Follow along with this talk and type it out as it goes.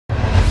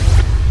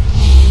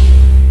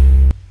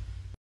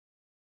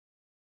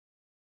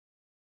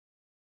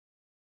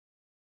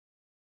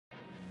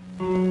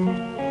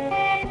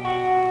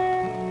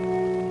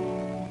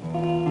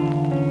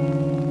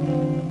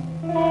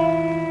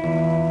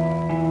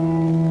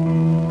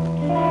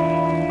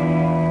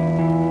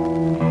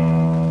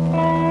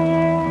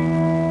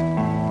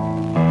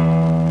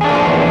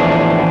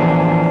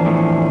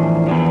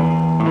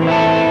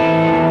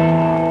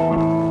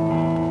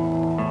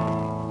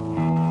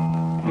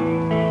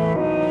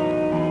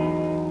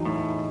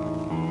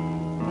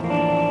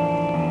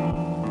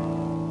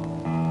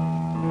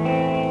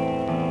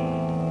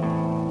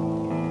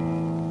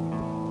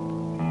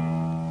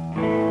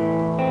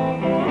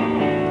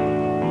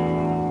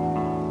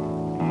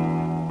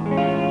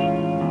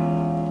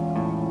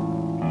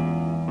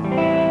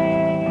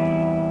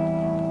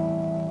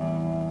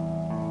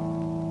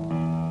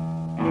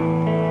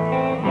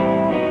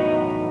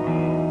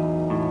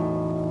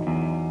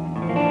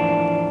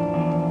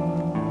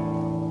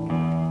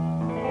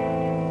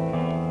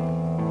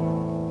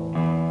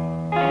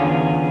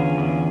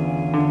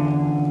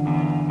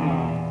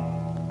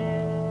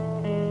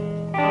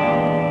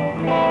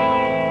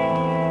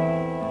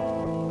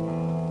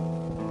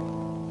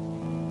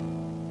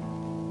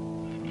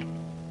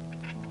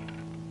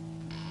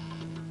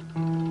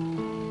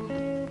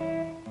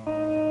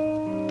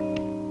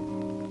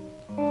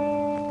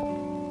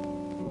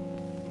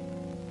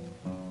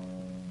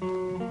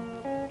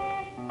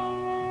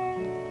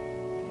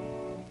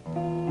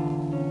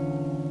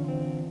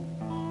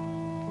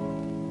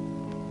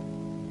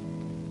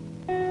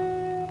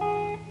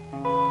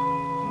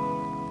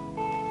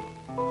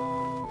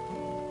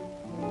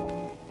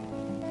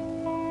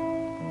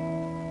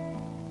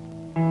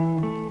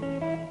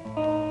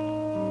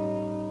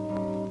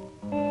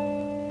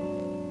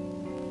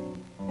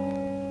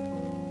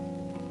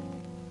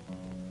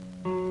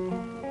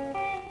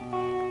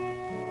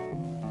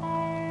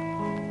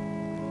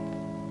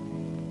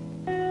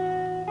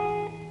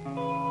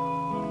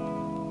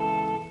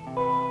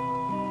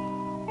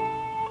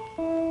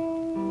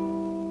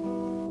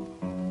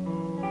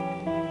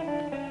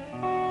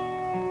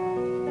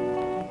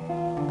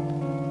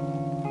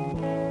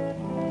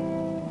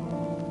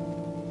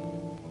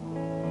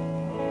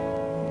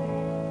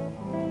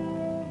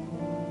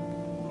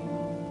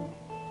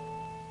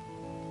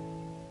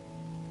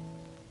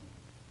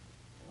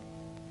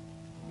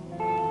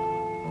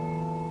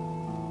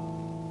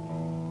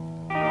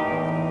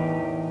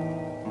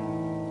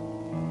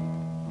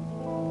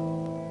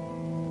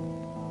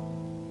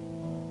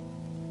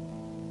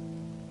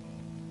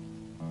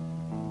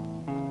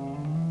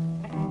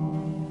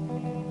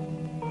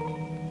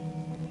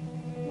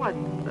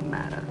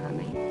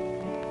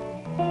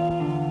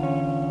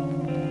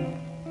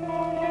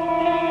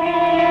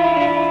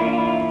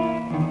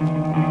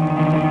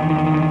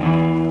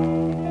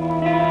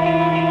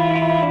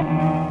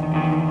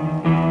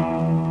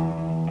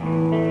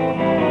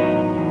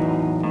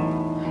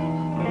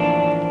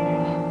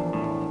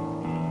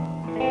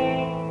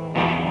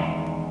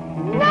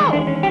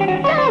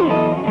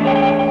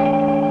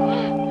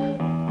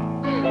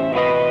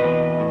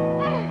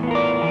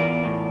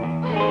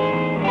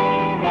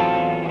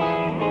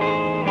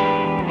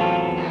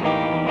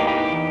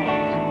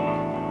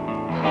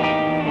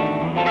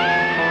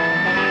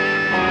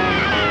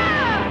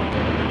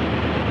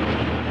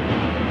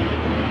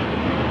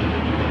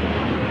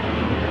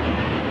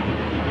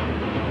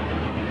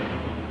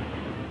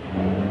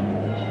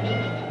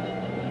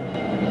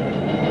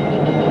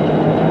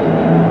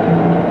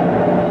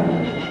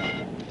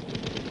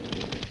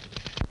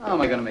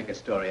going to make a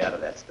story out of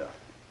that stuff.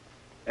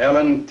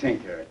 Ellen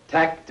Tinker,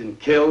 attacked and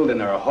killed in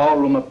her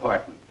hall-room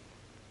apartment.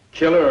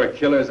 Killer or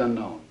killers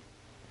unknown.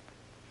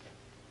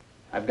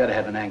 I've got to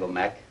have an angle,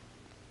 Mac.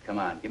 Come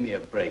on, give me a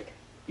break.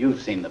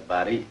 You've seen the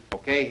body.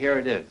 Okay, here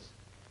it is.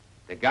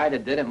 The guy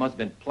that did it must have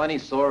been plenty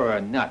sore or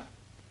a nut.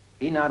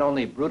 He not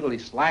only brutally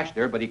slashed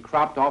her, but he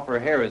cropped off her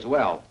hair as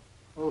well.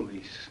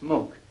 Holy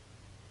smoke.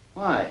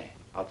 Why?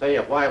 I'll tell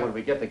you why when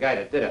we get the guy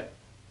that did it.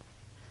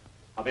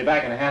 I'll be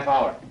back in a half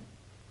hour.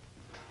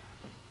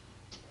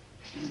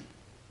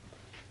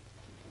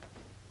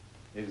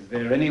 Is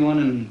there anyone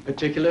in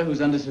particular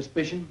who's under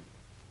suspicion?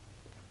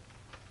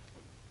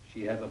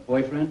 She have a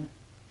boyfriend?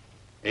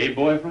 A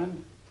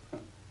boyfriend?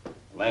 The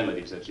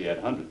landlady said she had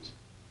hundreds.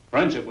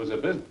 Friendship was her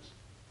business.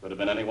 Could have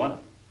been any one of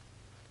them.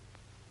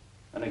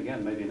 And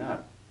again, maybe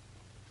not.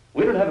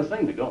 We don't have a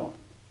thing to go on.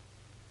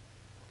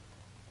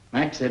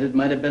 Mac said it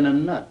might have been a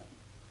nut.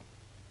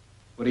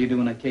 What do you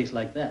do in a case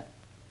like that?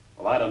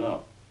 Well, I don't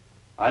know.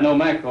 I know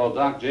Mac called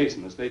Doc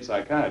Jason, the state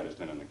psychiatrist,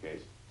 in on the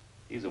case.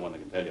 He's the one that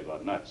can tell you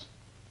about nuts.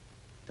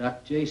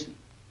 Doc Jason.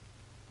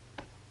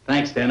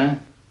 Thanks,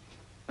 Dana.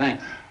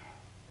 Thanks.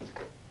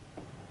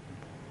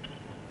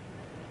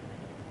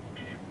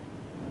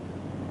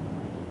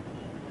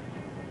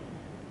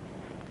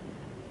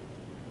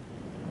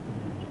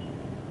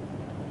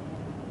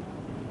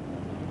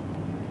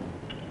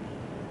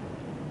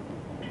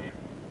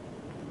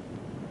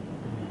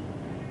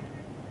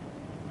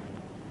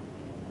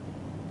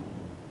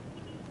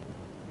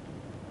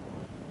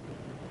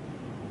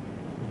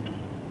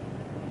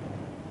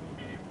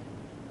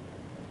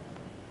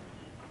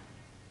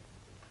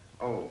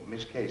 Oh,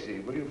 Miss Casey,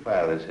 will you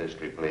file this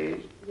history,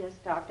 please? Yes,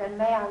 Doctor, and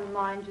may I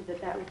remind you that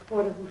that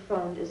reporter who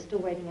phoned is still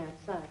waiting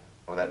outside.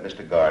 Oh, that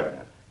Mr.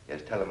 Gardner.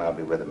 Yes, tell him I'll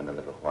be with him in a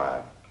little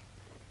while.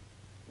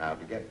 Now,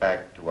 to get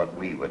back to what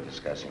we were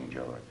discussing,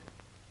 George.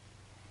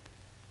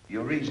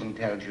 Your reason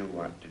tells you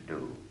what to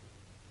do,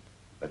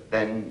 but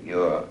then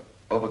you're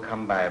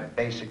overcome by a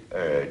basic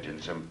urge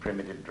and some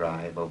primitive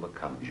drive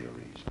overcomes your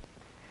reason.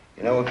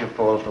 You know, if you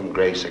fall from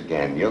grace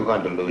again, you're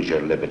going to lose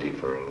your liberty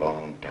for a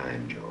long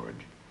time, George.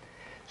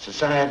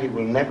 Society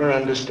will never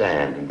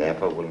understand and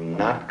therefore will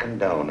not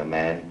condone a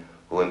man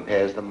who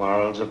impairs the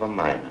morals of a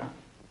minor.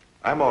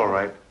 I'm all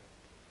right.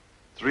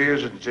 3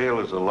 years in jail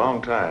is a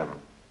long time.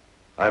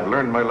 I've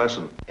learned my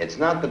lesson. It's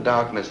not the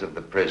darkness of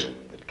the prison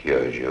that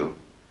cures you,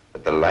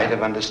 but the light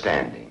of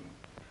understanding.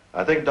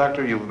 I think,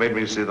 Doctor, you've made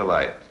me see the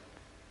light.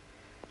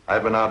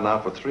 I've been out now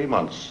for 3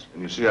 months,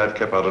 and you see I've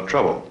kept out of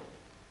trouble.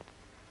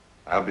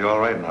 I'll be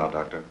all right now,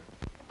 Doctor.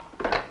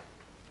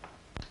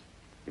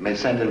 You may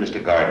send in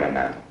Mr. Gardner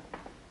now.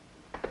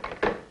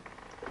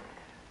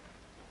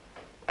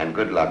 And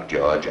good luck,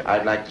 George.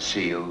 I'd like to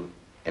see you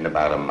in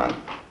about a month.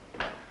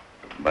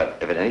 But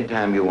if at any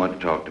time you want to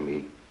talk to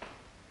me,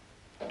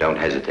 don't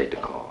hesitate to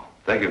call.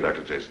 Thank you,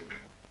 Dr. Jason.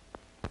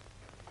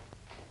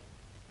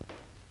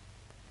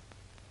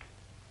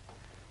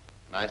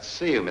 Nice to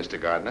see you, Mr.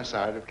 Gardner.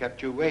 Sorry to have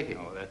kept you waiting.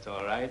 Oh, that's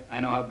all right. I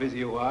know how busy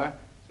you are.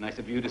 It's nice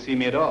of you to see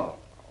me at all.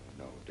 Oh,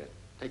 no.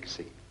 Take a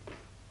seat.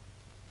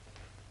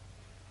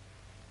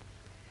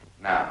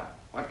 Now,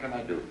 what can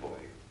I do for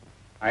you?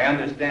 I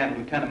understand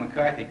Lieutenant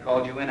McCarthy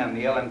called you in on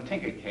the Ellen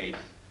Tinker case.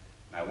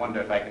 I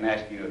wonder if I can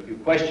ask you a few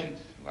questions.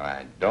 Well,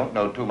 I don't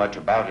know too much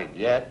about it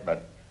yet,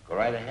 but go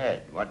right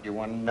ahead. What do you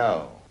want to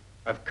know?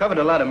 I've covered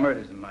a lot of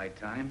murders in my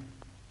time,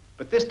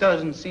 but this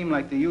doesn't seem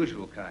like the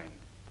usual kind.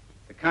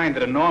 The kind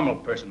that a normal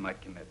person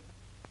might commit.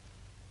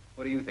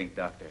 What do you think,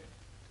 Doctor?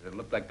 Does it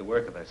look like the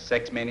work of a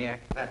sex maniac?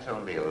 That's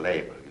only a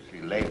label. You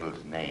see,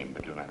 labels name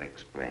but do not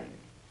explain.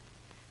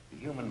 The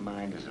human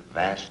mind is a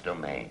vast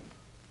domain.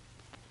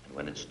 And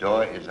when its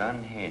door is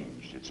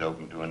unhinged, it's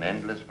open to an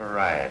endless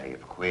variety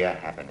of queer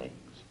happenings.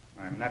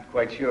 I'm not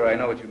quite sure I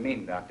know what you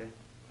mean, Doctor.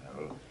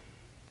 Well,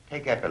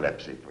 take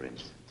epilepsy, for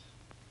instance.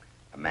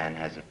 A man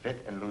has a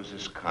fit and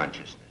loses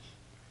consciousness.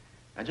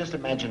 Now just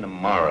imagine a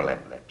moral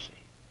epilepsy,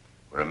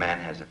 where a man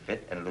has a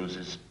fit and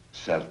loses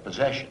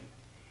self-possession.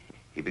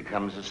 He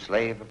becomes a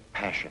slave of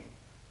passion,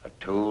 a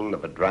tool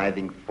of a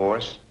driving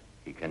force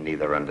he can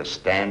neither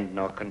understand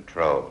nor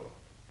control.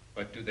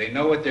 But do they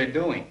know what they're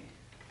doing?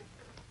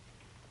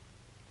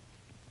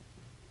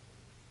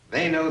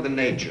 They know the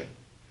nature,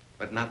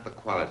 but not the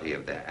quality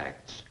of their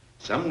acts.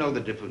 Some know the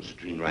difference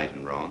between right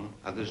and wrong,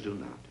 others do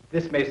not.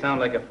 This may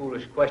sound like a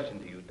foolish question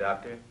to you,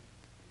 Doctor,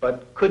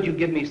 but could you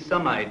give me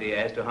some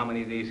idea as to how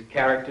many of these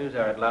characters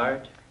are at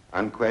large?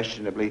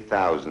 Unquestionably,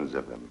 thousands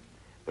of them.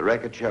 The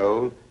record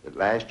shows that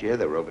last year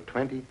there were over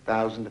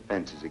 20,000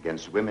 offenses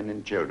against women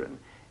and children,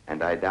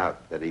 and I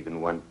doubt that even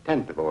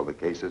 1/10 of all the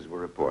cases were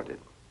reported.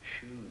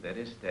 Phew, that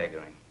is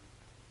staggering.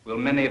 Will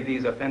many of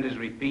these offenders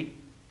repeat?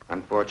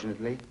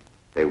 Unfortunately,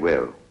 they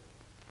will.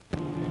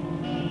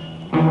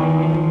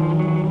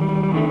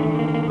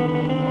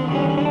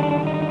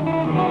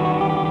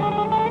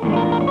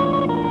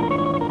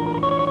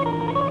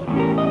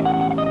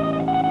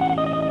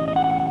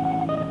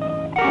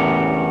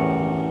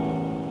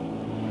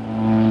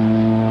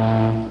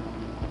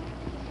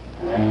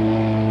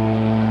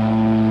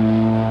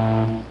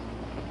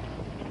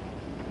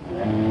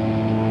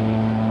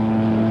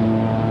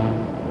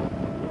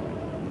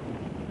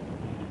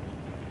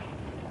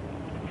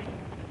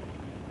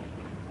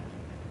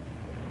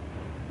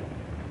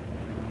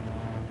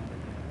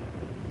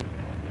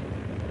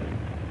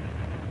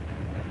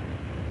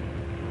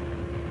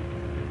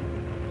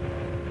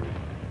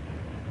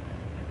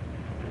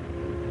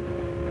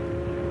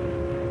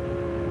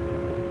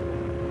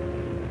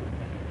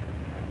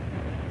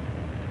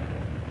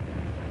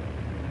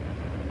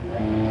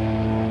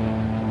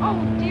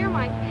 Oh, dear,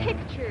 my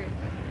pictures.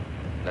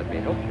 Let me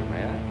help you,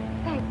 may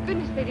I? Thank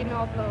goodness they didn't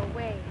all blow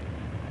away.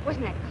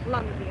 Wasn't that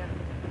clumsy of them?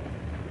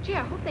 Gee,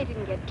 I hope they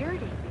didn't get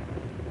dirty.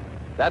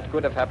 That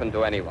could have happened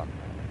to anyone.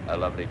 A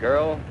lovely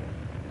girl,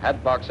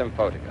 hat box, and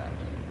photographs.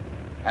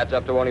 Adds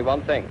up to only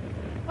one thing.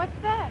 What's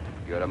that?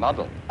 You're a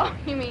model. Oh,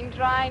 you mean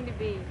trying to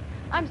be.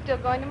 I'm still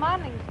going to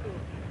modeling school.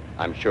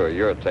 I'm sure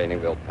your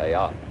training will pay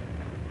off.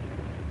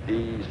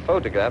 These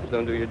photographs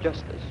don't do you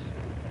justice.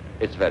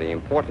 It's very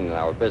important in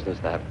our business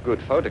to have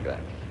good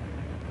photographs.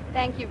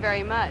 Thank you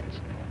very much.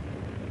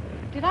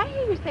 Did I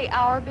hear you say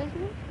our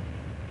business?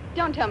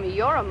 Don't tell me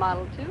you're a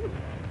model, too.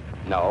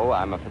 No,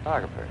 I'm a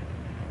photographer.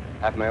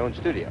 Have my own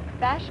studio.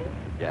 Fashion?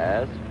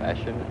 Yes,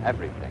 fashion,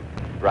 everything.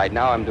 Right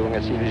now I'm doing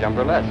a series on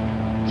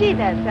burlesque. Gee,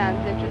 that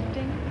sounds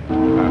interesting.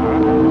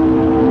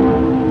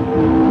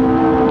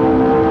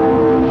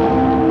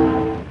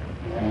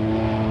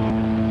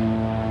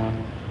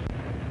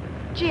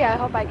 Gee, I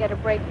hope I get a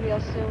break real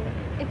soon.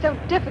 It's so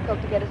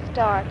difficult to get a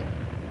start.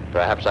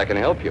 Perhaps I can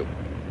help you.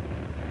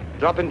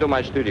 Drop into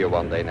my studio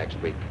one day next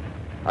week.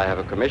 I have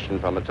a commission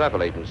from a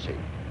travel agency.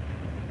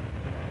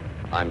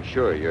 I'm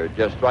sure you're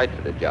just right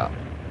for the job.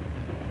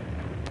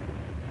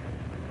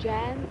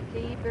 Jan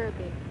C.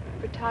 Verbig,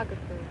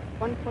 photographer,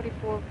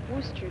 144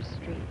 Wooster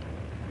Street.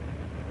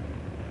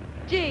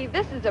 Gee,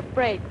 this is a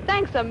break.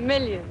 Thanks a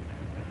million.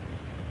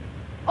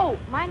 Oh,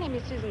 my name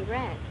is Susan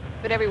Grant,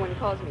 but everyone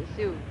calls me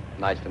Sue.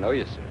 Nice to know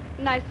you, Sue.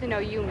 Nice to know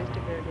you, Mr.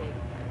 Verbig.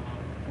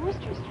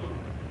 Wooster Street.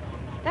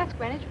 That's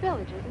Greenwich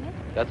Village, isn't it?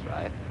 That's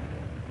right.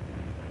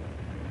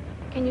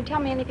 Can you tell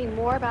me anything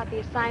more about the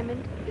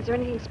assignment? Is there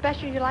anything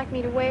special you'd like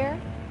me to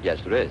wear? Yes,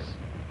 there is.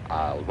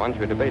 I'll want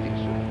you in a bathing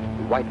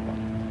suit, the white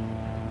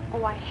one.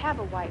 Oh, I have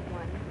a white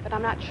one, but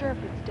I'm not sure if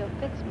it still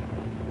fits me.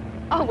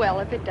 Oh, well,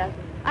 if it doesn't,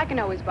 I can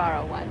always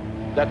borrow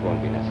one. That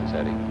won't be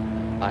necessary.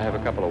 I have a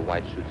couple of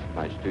white suits in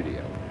my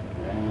studio.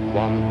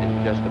 One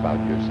is just about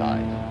your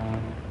size.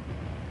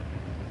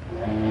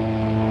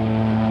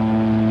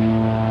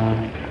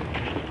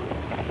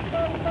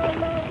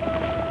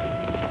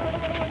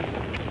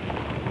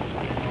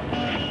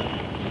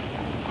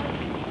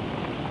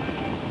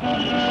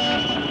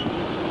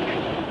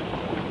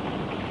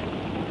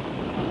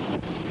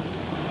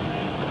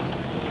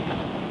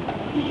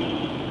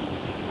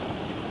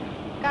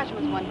 Gosh, it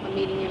was wonderful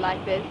meeting you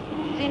like this.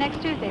 See you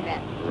next Tuesday,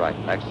 then. Right,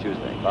 next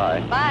Tuesday.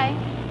 Bye. Bye.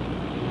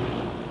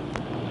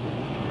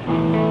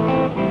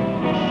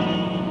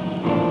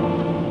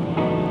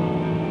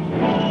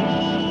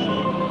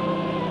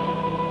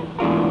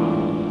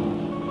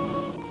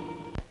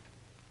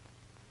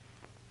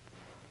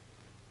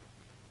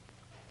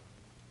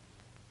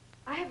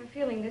 I have a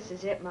feeling this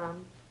is it,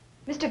 Mom.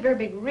 Mr.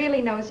 Verbig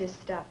really knows his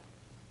stuff.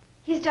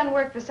 He's done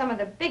work for some of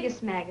the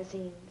biggest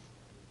magazines.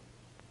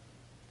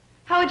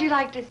 How would you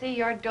like to see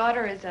your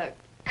daughter as a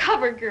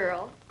cover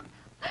girl?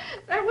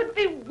 That would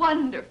be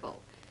wonderful.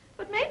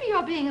 But maybe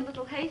you're being a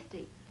little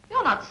hasty.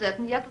 You're not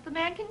certain yet that the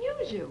man can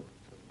use you.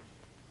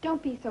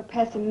 Don't be so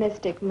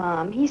pessimistic,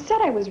 Mom. He said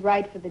I was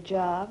right for the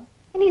job,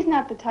 and he's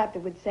not the type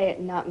that would say it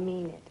and not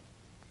mean it.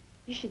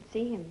 You should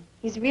see him.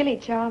 He's really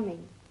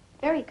charming,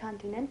 very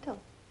continental.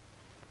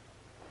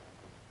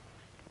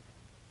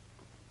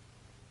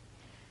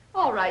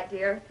 All right,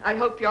 dear. I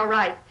hope you're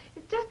right.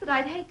 It's just that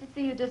I'd hate to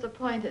see you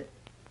disappointed.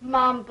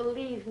 Mom,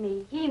 believe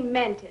me, he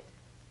meant it.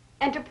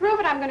 And to prove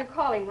it, I'm going to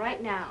call him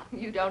right now.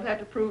 You don't have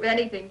to prove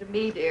anything to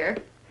me, dear.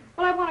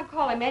 Well, I want to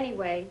call him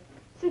anyway.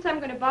 Since I'm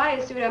going to buy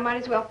a suit, I might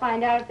as well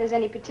find out if there's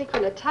any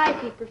particular type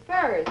he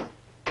prefers.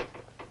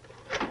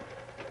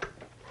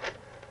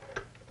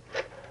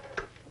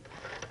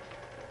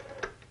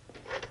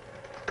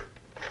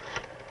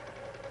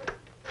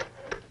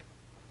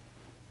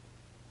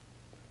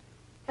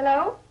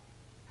 Hello?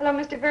 Hello,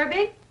 Mr.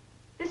 Verbig?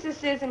 This is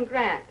Susan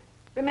Grant.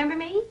 Remember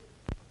me?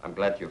 I'm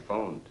glad you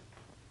phoned.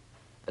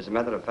 As a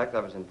matter of fact,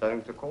 I was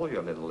intending to call you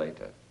a little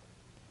later.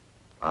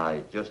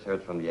 I just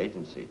heard from the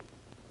agency.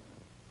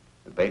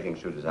 The bathing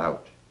suit is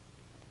out.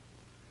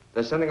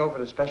 They're sending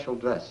over a special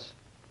dress.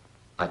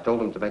 I told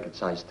them to make it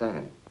size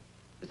 10.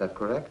 Is that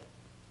correct?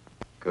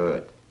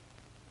 Good.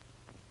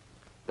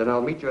 Then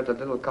I'll meet you at that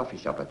little coffee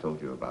shop I told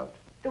you about.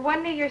 The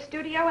one near your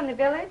studio in the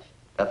village?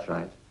 That's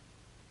right.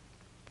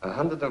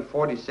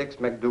 146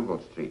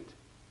 McDougal Street.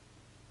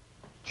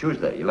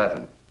 Tuesday,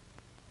 11.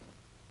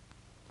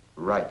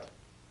 Right.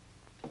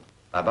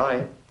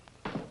 Bye-bye.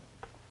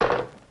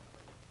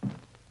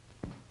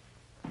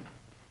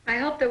 I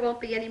hope there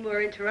won't be any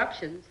more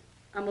interruptions.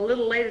 I'm a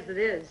little late as it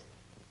is.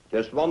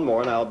 Just one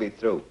more and I'll be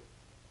through.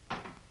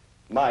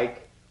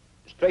 Mike,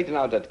 straighten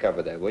out that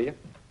cover there, will you?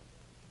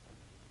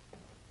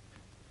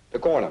 The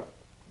corner.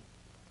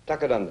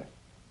 Tuck it under.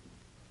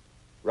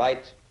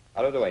 Right.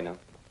 Out of the way now.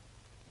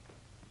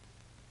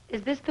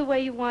 Is this the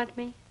way you want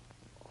me?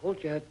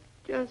 Hold your head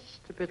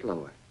just a bit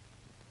lower.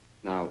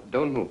 Now,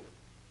 don't move.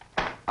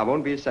 I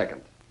won't be a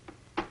second.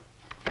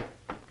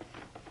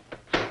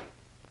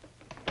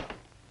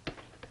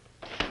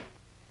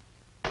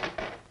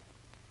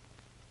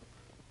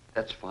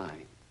 That's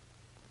fine.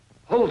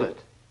 Hold it.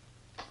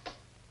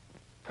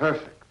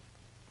 Perfect.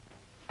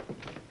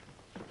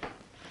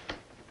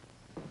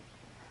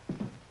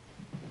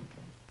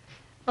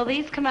 Will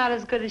these come out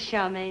as good as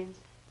Charmaine's?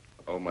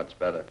 Oh, much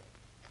better.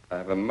 I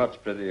have a much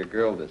prettier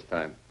girl this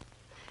time.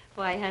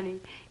 Why,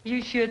 honey,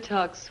 you sure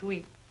talk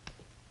sweet.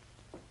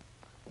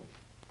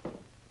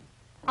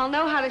 I'll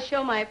know how to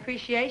show my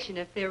appreciation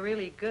if they're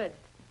really good.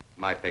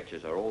 My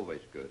pictures are always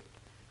good.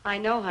 I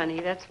know, honey.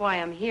 That's why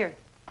I'm here.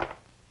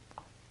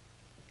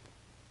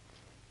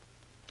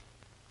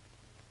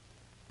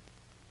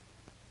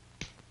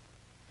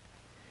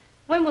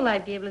 When will I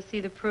be able to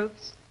see the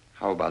proofs?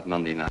 How about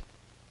Monday night?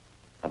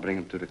 I'll bring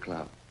them to the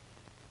club.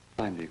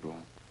 What time do you go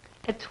on?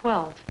 At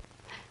 12.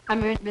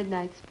 I'm here at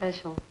midnight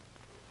special.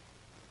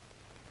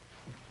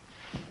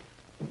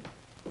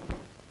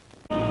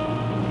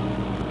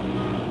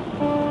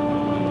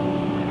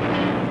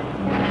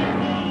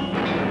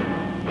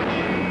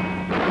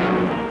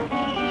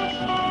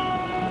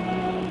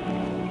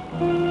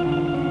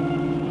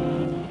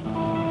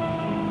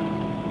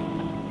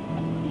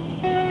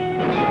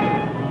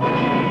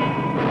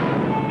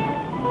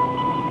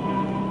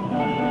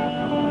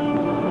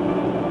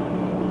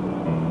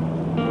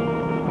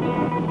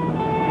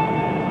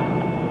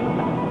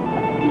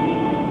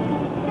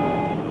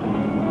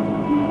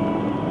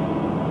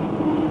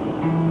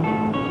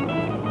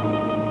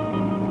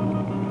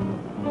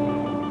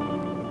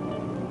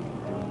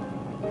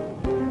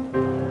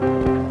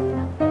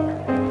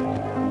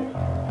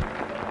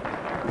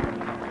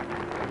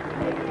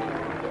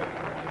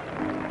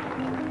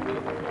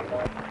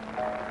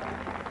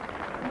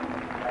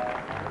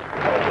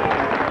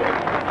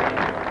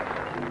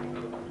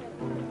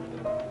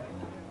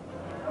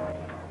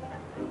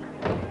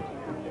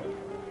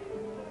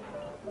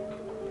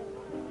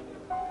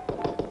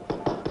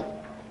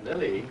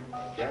 Lili,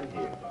 Jen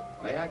here.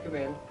 May I come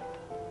in?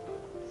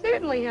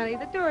 Certainly, honey.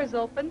 The door is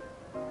open.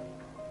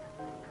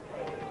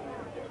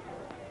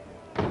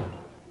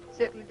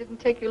 Certainly didn't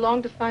take you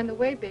long to find the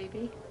way,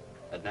 baby.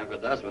 It never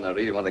does when I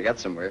really want to get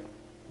somewhere.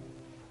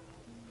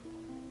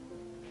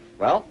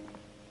 Well,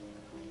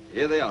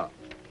 here they are.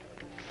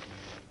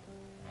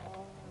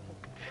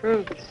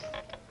 Proofs.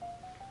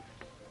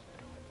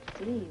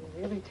 Gee,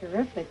 they're really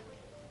terrific.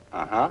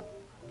 Uh-huh.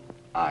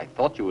 I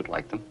thought you would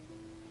like them.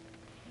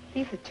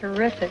 These are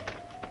terrific.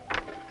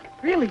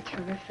 Really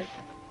terrific.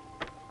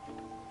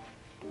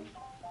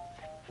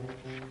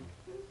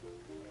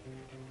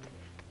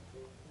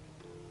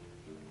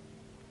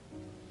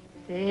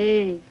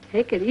 Say,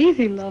 take it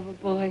easy, lover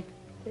boy.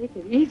 Take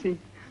it easy.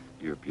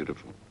 You're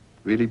beautiful.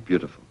 Really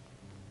beautiful.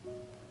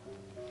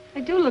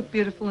 I do look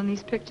beautiful in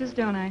these pictures,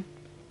 don't I?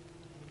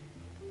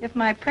 If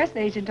my press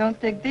agent don't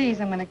dig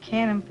these, I'm going to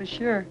can him for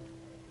sure.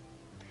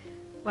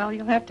 Well,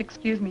 you'll have to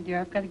excuse me, dear.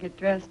 I've got to get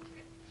dressed.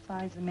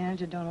 Besides, the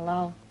manager don't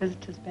allow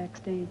visitors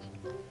backstage.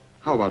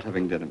 How about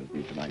having dinner with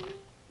me tonight?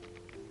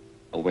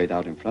 I'll wait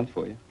out in front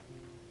for you.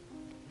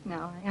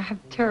 No, I have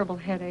a terrible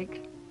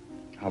headache.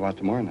 How about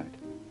tomorrow night?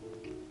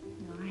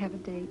 No, I have a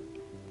date.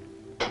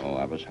 Oh,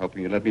 I was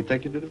hoping you'd let me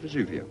take you to the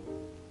Vesuvio.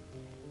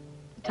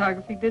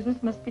 Photography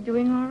business must be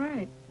doing all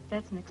right.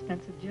 That's an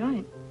expensive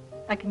joint.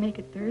 I can make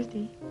it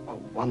Thursday. Oh,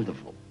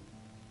 wonderful.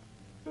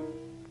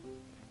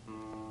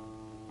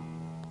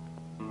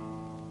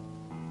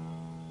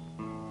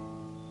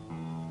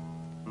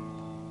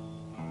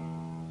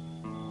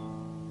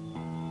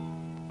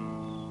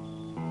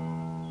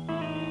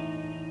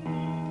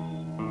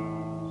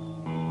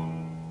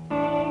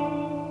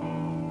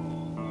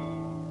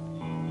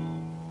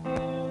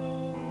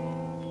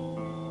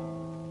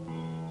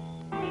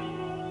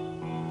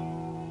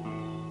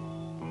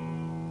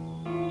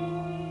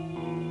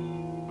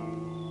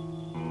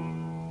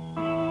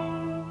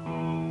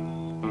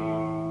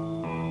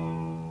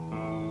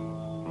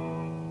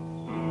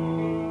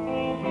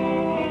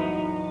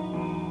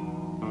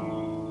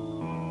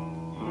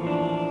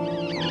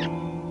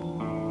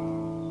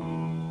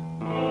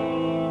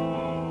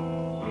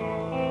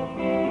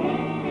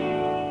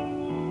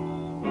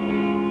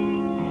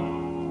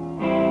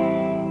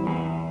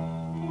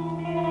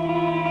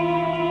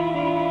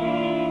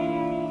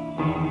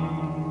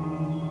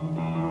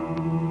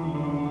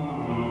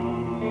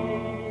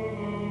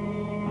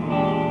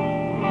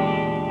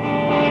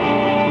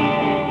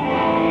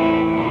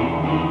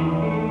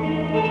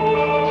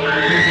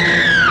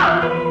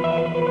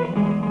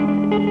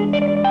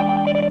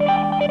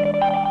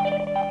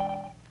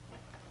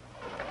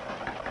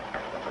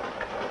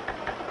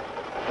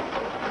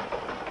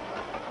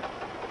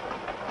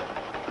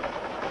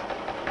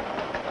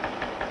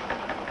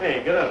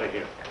 Hey, get out of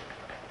here.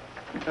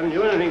 Haven't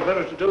you anything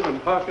better to do than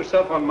park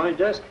yourself on my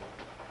desk?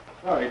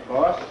 Sorry,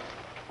 boss.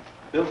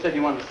 Bill said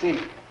you wanted to see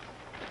me.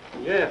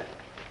 Yeah.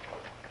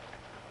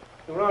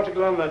 Your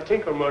article on that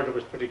Tinker murder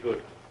was pretty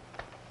good.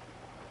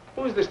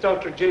 Who is this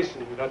Dr.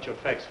 Jason you got your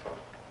fax from?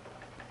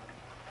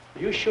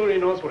 Are you sure he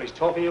knows what he's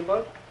talking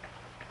about?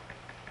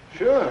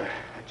 Sure.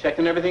 I checked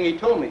on everything he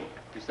told me.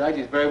 Besides,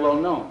 he's very well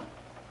known.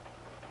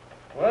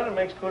 Well, it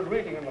makes good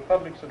reading, and the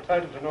public's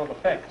entitled to know the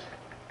facts.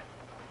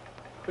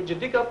 Could you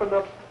dig up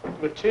enough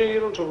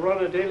material to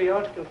run a daily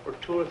article for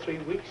 2 or 3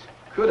 weeks?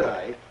 Could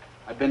I?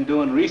 I've been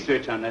doing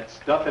research on that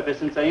stuff ever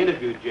since I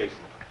interviewed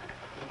Jason.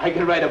 I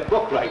can write a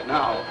book right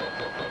now.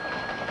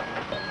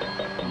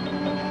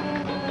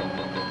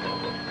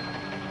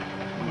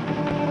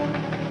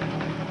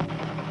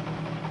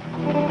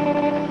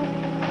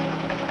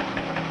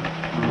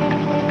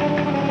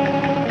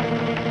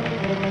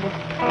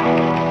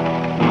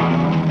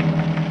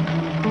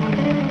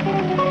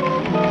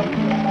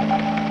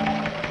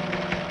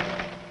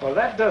 Well,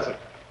 that does it.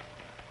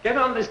 Get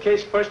on this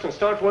case first and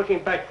start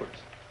working backwards.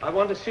 I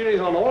want a series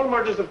on all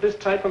murders of this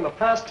type in the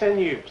past 10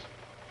 years.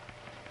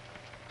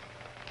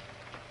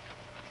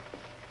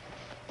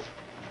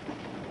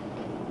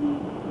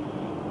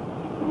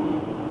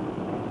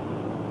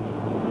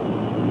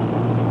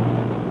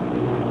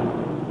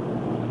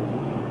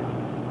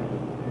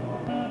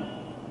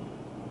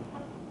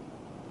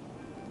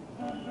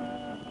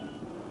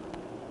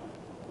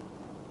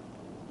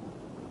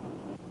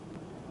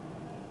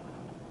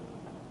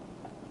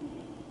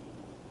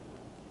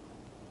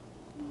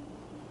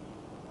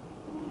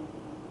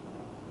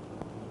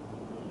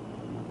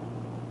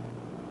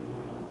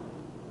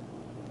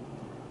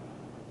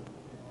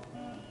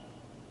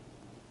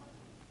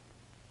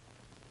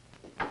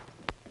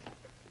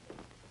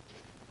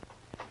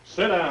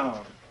 Sit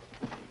down.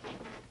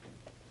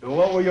 So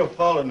what were you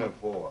following her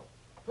for?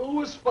 Who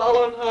was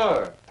following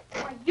her?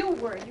 Why, you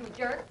were, you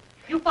jerk.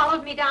 You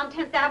followed me down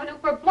 10th Avenue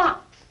for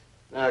blocks.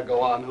 Now, go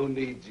on. Who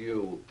needs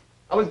you?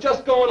 I was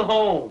just going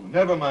home.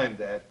 Never mind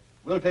that.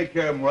 We'll take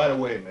care of him right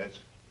away, miss.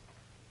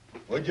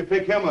 Where'd you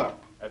pick him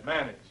up? At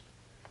Manny's.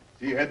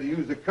 So you had to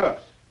use the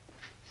cuffs.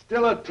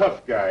 Still a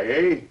tough guy,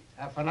 eh?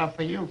 Tough enough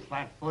for you,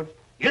 Flatfoot.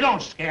 You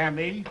don't scare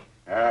me.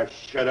 Ah,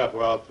 shut up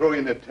or I'll throw you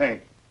in the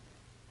tank.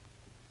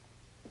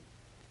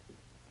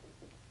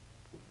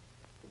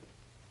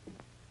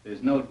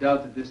 There's no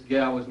doubt that this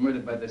gal was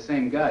murdered by the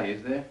same guy,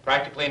 is there?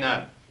 Practically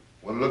none.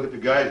 Want to look at the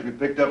guys we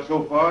picked up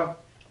so far?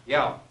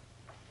 Yeah.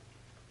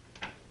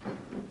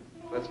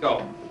 Let's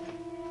go.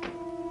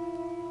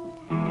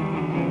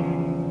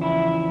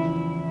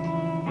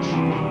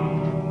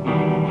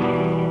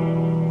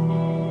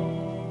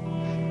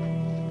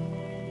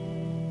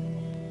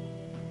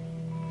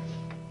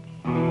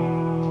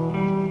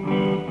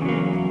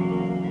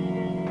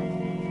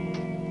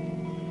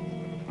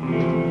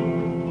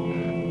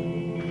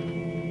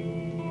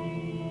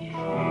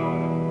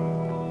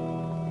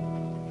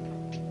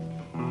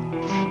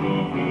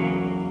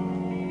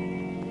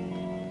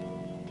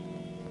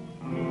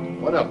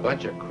 What a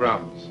bunch of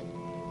crumbs.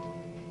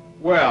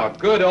 Well,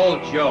 good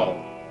old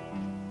Joe.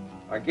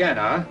 Again,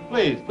 huh?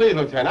 Please,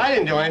 Lieutenant. I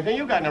didn't do anything.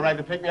 You got no right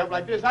to pick me up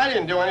like this. I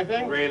didn't do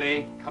anything.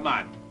 Really? Come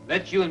on.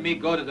 Let's you and me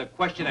go to the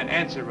question and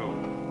answer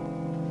room.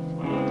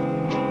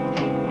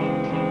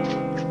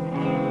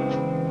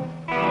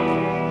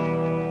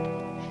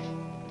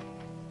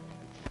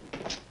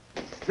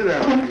 Sit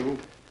down, you.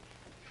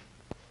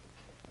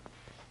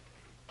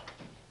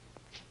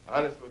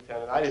 Honest,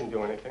 Lieutenant, I didn't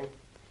do anything.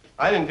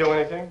 I didn't do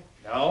anything.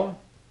 No?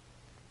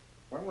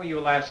 Where were you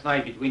last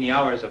night between the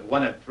hours of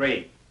 1 and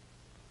 3?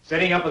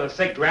 Sitting up with a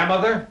sick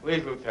grandmother?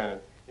 Please,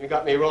 Lieutenant, you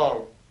got me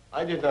wrong.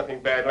 I did nothing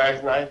bad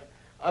last night.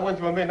 I went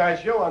to a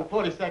midnight show on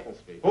 42nd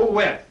Street. Who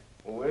with?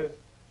 Who with?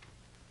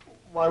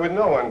 Why, with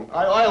no one.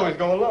 I always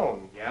go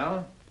alone.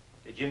 Yeah?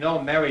 Did you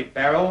know Mary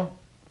Barrow?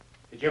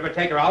 Did you ever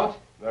take her out?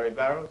 Mary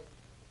Barrows?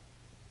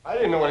 I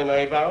didn't know any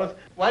Mary Barrows.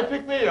 Why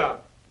pick me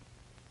up?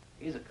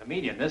 He's a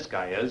comedian, this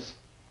guy is.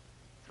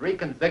 3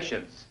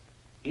 convictions,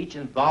 each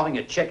involving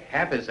a chick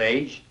half his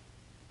age,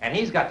 and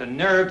he's got the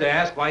nerve to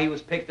ask why he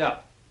was picked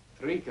up.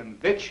 3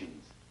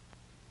 convictions?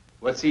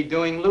 What's he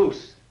doing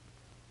loose?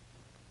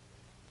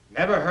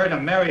 Never heard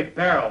of Mary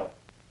Barrow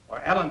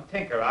or Ellen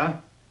Tinker, huh?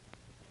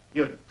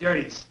 You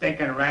dirty,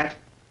 stinking rat.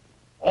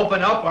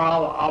 Open up or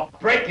I'll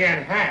break you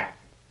in half.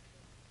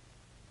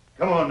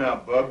 Come on now,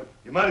 Bub.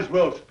 You might as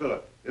well spill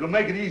it. It'll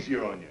make it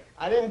easier on you.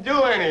 I didn't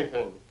do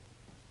anything.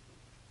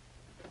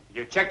 Did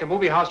you check the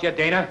movie house yet,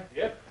 Dana?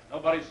 Yep.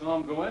 Nobody saw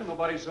him go in,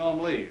 nobody saw him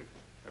leave.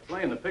 They're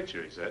playing the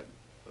picture, he said.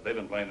 But they've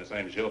been playing the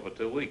same show for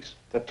 2 weeks.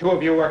 The 2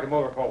 of you work him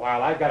over for a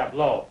while. I've got a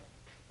blow.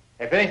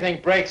 If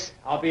anything breaks,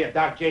 I'll be at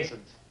Doc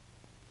Jason's.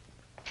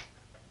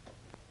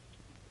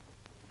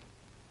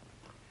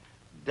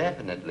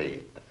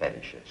 Definitely a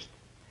fetishist.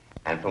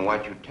 And from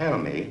what you tell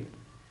me,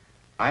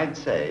 I'd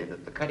say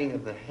that the cutting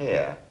of the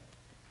hair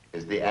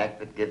is the act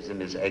that gives him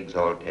his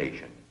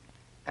exaltation.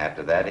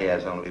 After that, he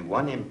has only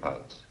one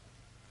impulse: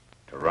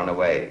 to run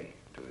away,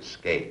 to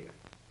escape.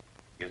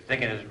 You'd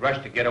think in his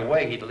rush to get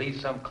away, he'd leave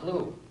some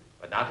clue.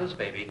 But not this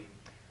baby.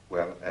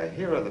 Well,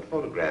 here are the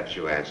photographs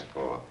you asked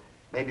for.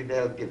 Maybe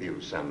they'll give you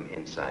some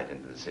insight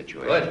into the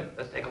situation. Good.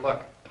 Let's take a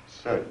look.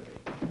 Certainly.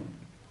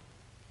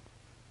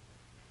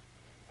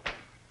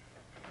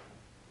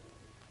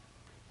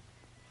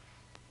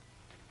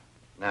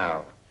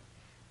 Now,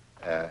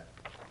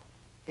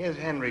 here's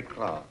Henry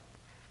Clark.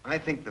 I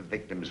think the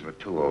victims were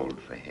too old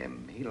for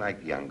him. He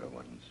liked younger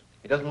ones.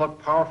 He doesn't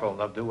look powerful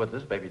enough to do what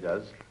this baby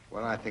does.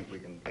 Well, I think we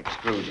can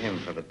exclude him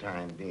for the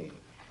time being.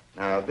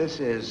 Now, this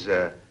is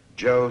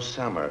Joe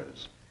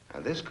Summers.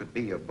 Now, this could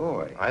be your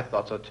boy. I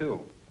thought so,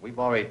 too. We've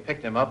already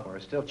picked him up and we're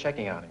still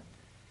checking on him.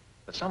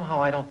 But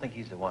somehow I don't think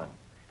he's the one.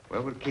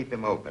 Well, we'll keep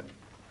him open.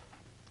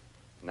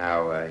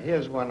 Now,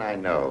 here's one I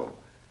know.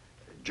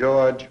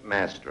 George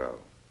Mastro.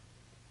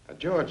 Now,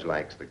 George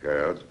likes the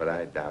girls, but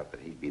I doubt that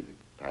he'd be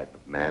the type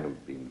of man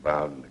who'd be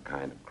involved in the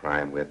kind of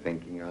crime we're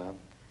thinking of.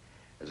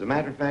 As a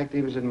matter of fact,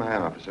 he was in my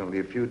office only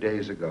a few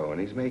days ago,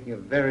 and he's making a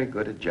very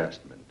good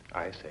adjustment.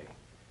 I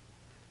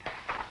see.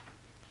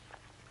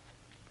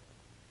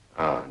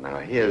 Oh, now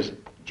here's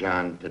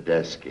John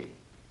Tedeschi.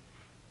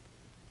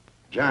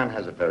 John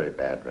has a very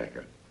bad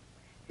record.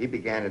 He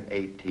began at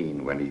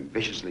 18 when he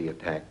viciously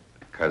attacked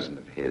a cousin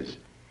of his,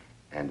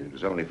 and it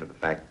was only for the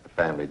fact that the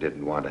family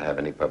didn't want to have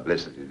any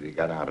publicity that he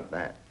got out of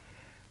that.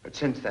 But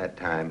since that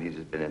time, he's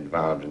been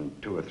involved in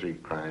 2 or 3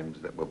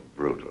 crimes that were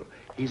brutal.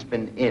 He's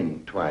been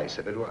in twice.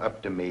 If it were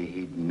up to me,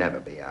 he'd never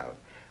be out.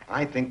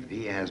 I think that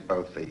he has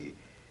both the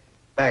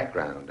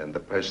background and the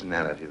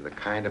personality of the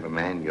kind of a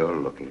man you're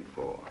looking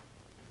for.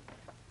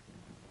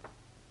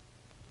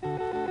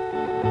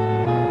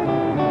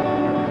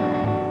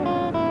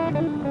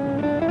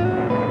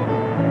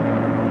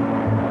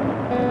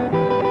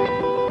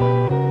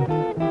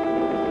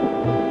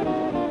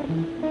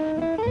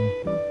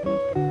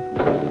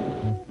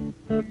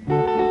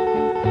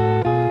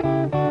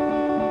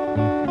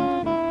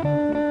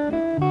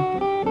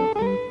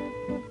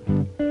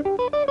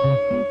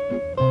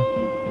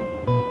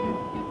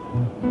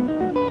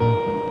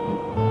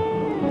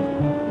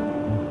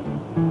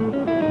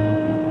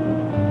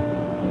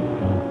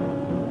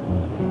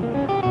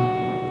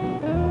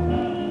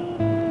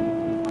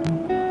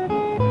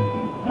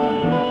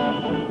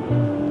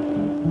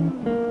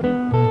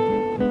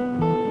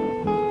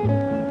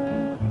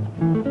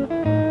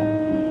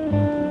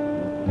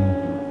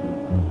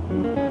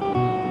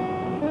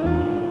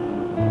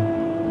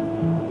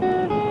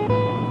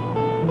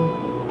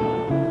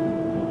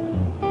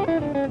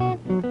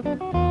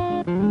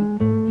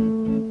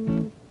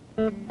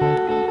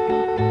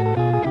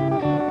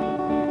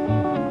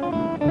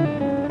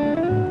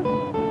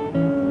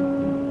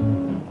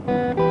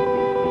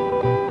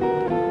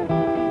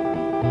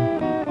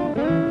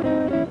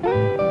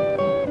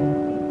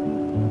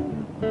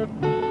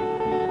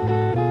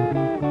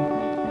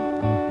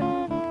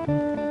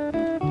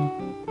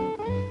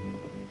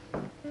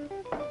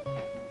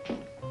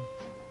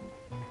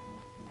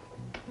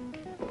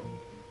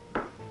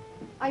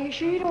 Are you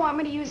sure you don't want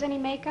me to use any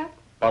makeup?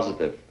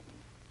 Positive.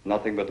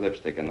 Nothing but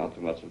lipstick and not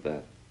too much of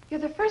that. You're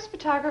the first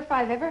photographer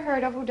I've ever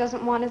heard of who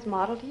doesn't want his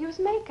model to use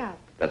makeup.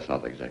 That's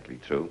not exactly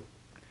true.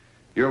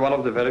 You're one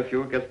of the very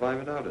few who gets by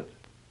without it.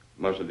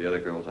 Most of the other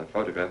girls I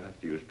photograph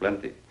have to use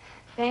plenty.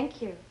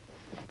 Thank you.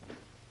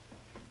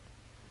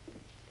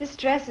 This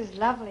dress is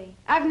lovely.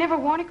 I've never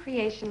worn a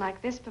creation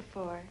like this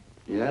before.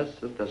 Yes,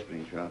 it does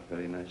bring you out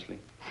very nicely.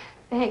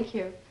 Thank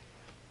you.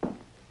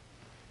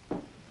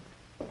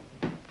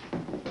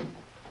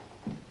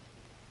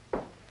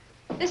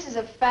 This is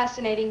a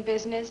fascinating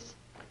business.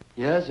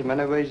 Yes, in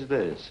many ways it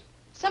is.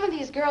 Some of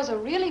these girls are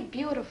really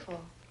beautiful.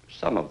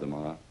 Some of them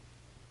are.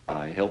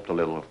 I helped a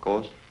little, of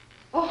course.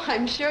 Oh,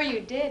 I'm sure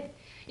you did.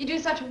 You do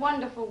such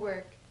wonderful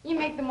work. You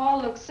make them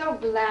all look so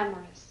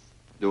glamorous.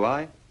 Do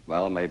I?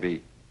 Well,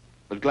 maybe.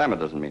 But glamour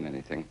doesn't mean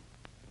anything.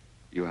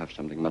 You have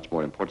something much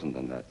more important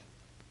than that.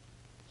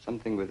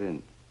 Something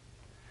within.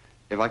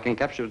 If I can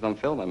capture it on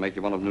film, I'll make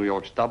you one of New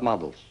York's top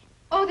models.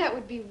 Oh, that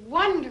would be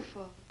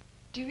wonderful.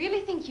 Do you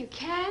really think you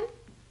can?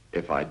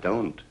 If I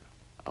don't,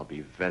 I'll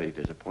be very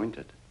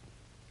disappointed.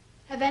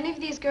 Have any of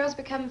these girls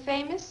become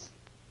famous?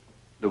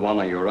 The one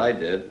on your right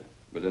did,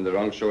 but in the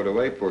wrong sort of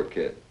way, poor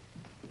kid.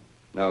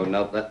 No,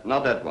 not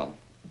that one.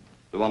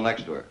 The one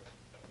next to her.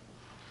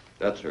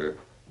 That's her.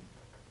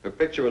 Her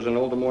picture was in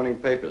all the morning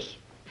papers.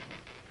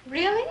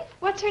 Really?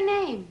 What's her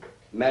name?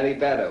 Mary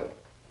Barrow,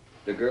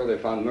 the girl they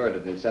found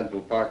murdered in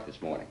Central Park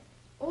this morning.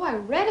 Oh, I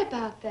read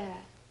about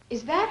that.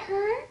 Is that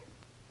her?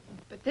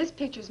 But this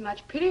picture's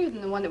much prettier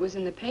than the one that was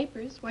in the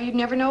papers. Why, you'd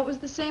never know it was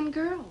the same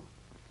girl.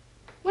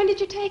 When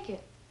did you take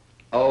it?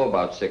 Oh,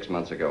 about 6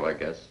 months ago, I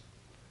guess.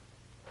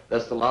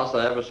 That's the last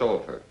I ever saw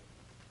of her.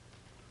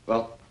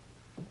 Well,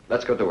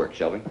 let's go to work,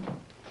 shall we?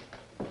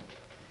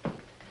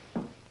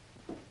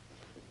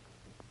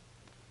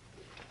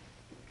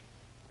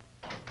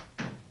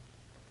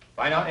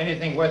 Find out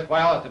anything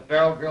worthwhile at the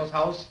Barrel girl's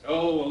house?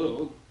 Oh, a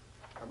little.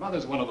 Her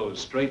mother's one of those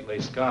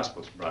straight-laced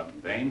gospel-sprouting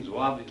dames who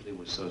obviously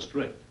was so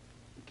strict.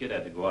 The kid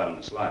had to go out on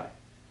a sly.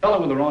 Fell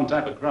in with the wrong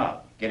type of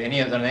crowd. Get any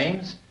of the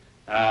names?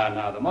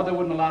 No, the mother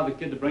wouldn't allow the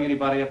kid to bring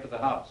anybody up to the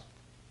house.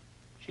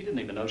 She didn't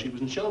even know she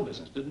was in show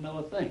business, didn't know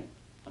a thing,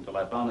 until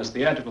I found this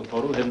theatrical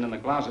photo hidden in the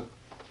closet.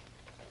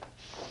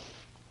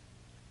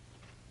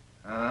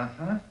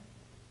 Uh-huh.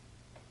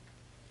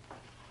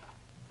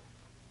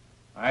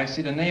 I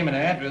see the name and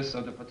address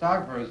of the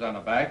photographers on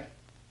the back.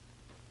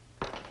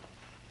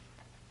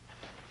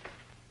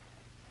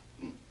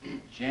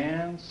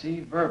 Jan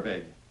C.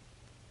 Verbig.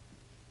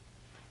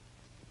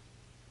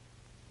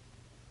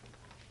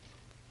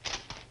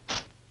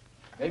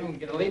 Maybe we can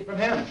get a lead from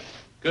him.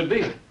 Could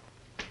be.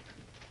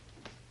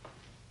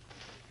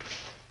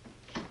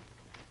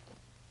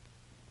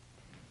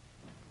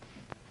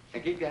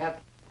 keep your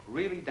hat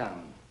really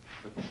down,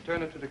 but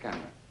turn it to the camera.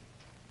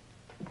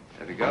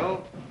 There we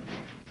go.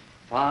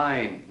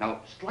 Fine.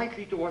 Now,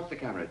 slightly towards the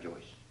camera,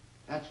 Joyce.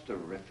 That's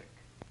terrific.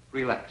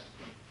 Relax.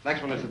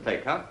 Next one is the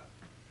take, huh?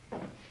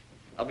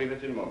 I'll be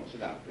with you in a moment. Sit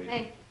down, please.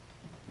 Thanks.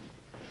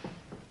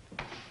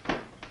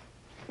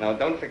 Now,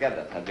 don't forget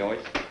that, huh,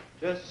 Joyce?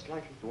 Just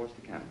slightly towards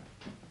the camera.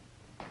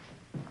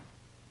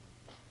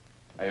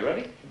 Are you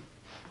ready?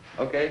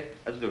 Okay,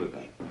 let's do it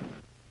then.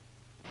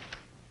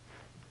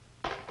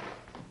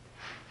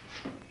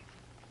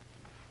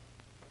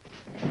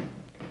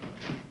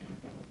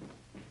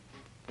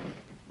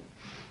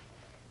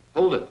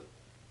 Hold it.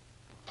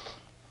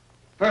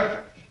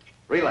 Perfect.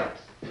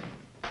 Relax.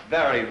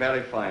 Very,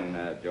 very fine,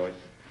 Joyce.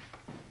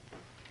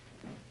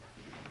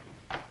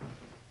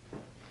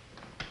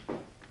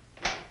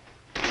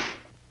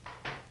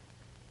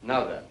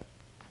 Now then.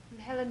 I'm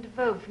Helen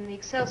DeVoe from the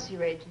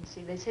Excelsior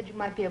Agency. They said you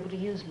might be able to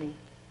use me.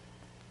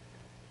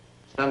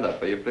 Stand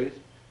up, will you, please?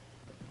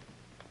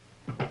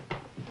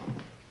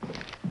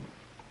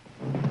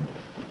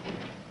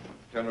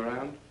 Turn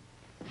around.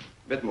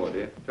 Bit more,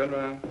 dear. Turn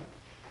around.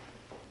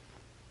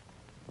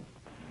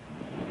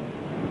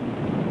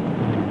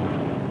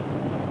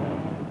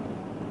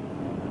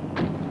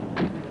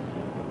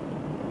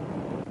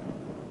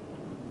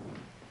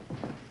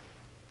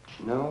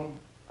 No,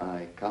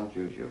 I can't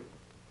use you.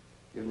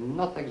 You're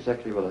not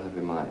exactly what I have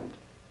in mind.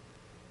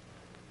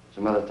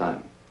 Some other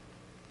time.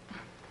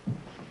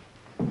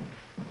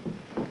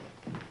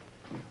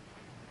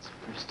 It's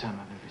the first time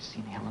I've ever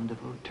seen Helen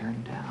DeVoe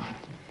turned down.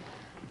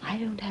 I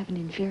don't have an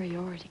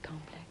inferiority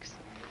complex,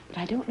 but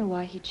I don't know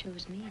why he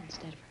chose me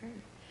instead of her.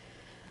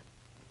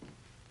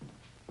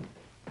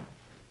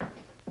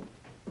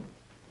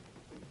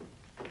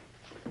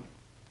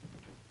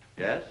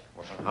 Yes?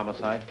 Work on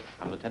homicide.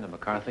 I'm Lieutenant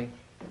McCarthy.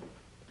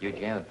 You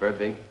Janet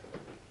Verbig.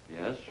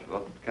 Yes,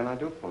 what can I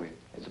do for you?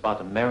 It's about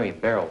the Mary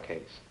Barrel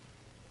case.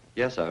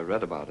 Yes, I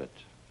read about it.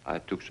 I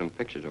took some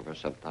pictures of her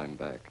some time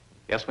back.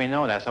 Yes, we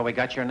know. That's how we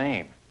got your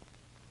name.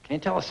 Can you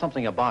tell us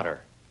something about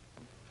her?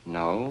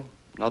 No,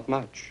 not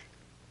much.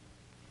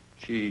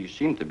 She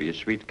seemed to be a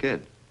sweet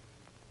kid.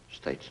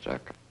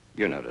 State-struck.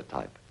 You know the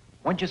type.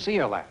 When'd you see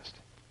her last?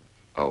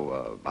 Oh,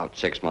 about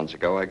 6 months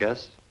ago, I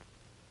guess.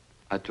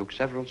 I took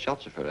several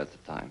shots of her at the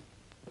time.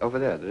 Over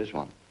there is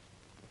one.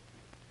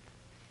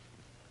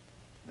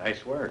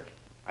 Nice work.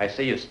 I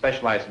see you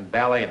specialize in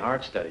ballet and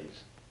art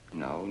studies.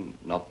 No,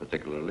 not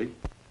particularly.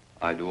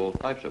 I do all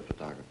types of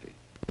photography.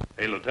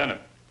 Hey, Lieutenant.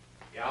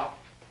 Yeah?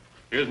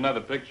 Here's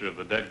another picture of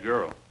the dead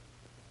girl.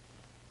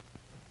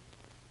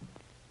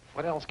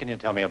 What else can you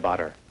tell me about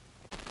her?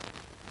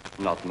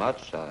 Not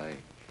much. I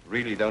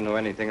really don't know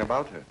anything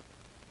about her.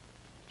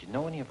 Did you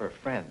know any of her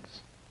friends?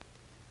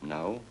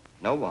 No,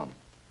 no one.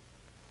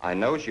 I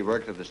know she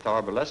worked at the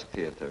Star Burlesque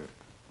Theater,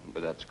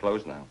 but that's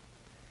closed now.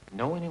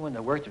 Know anyone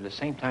that worked at the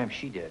same time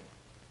she did?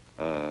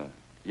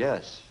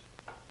 Yes.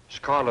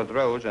 Scarlet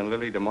Rose and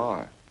Lili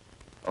DeMar.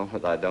 Oh,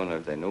 but I don't know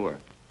if they knew her.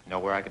 Know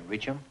where I could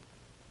reach them?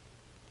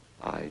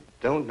 I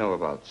don't know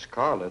about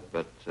Scarlet,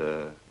 but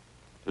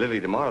Lili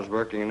DeMar's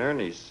working in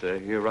Ernie's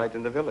here right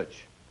in the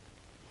village.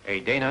 Hey,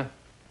 Dana.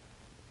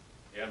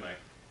 Yeah, Mike.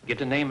 Get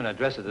the name and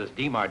address of this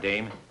DeMar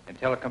dame and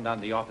tell her to come down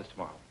to the office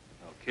tomorrow.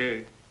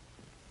 Okay.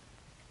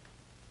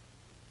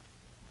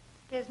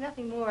 There's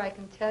nothing more I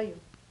can tell you.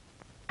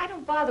 I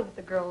don't bother with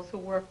the girls who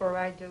work where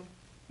I do.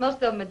 Most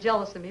of them are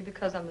jealous of me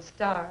because I'm a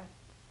star.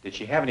 Did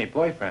she have any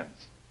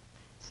boyfriends?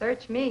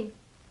 Search me.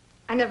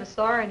 I never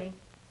saw any,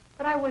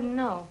 but I wouldn't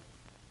know.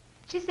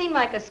 She seemed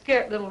like a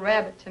scared little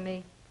rabbit to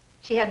me.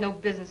 She had no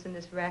business in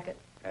this racket.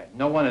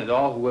 No one at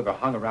all who ever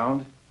hung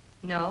around?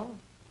 No.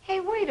 Hey,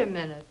 wait a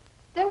minute.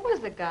 There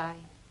was a guy.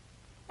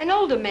 An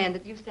older man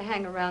that used to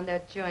hang around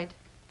that joint.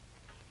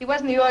 He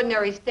wasn't the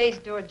ordinary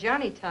stage door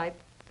Johnny type,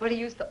 but he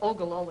used to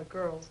ogle all the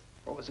girls.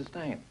 What was his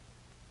name?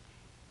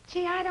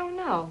 Gee, I don't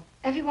know.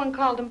 Everyone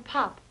called him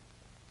Pop.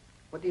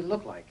 What did he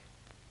look like?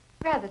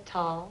 Rather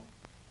tall.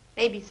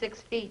 Maybe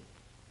 6 feet.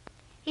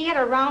 He had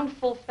a round,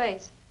 full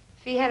face.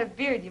 If he had a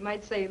beard, you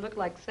might say he looked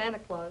like Santa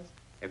Claus.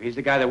 If he's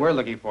the guy that we're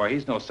looking for,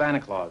 he's no Santa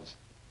Claus.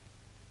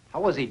 How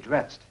was he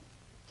dressed?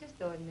 Just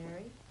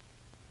ordinary.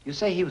 You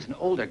say he was an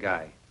older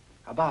guy.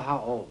 About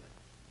how old?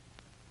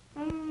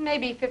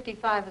 Maybe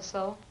 55 or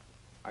so.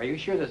 Are you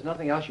sure there's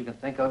nothing else you can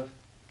think of?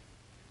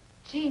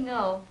 Gee,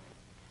 no.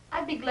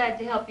 I'd be glad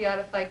to help you out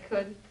if I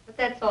could, but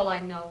that's all I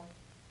know.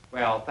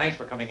 Well, thanks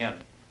for coming in.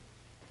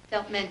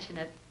 Don't mention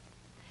it.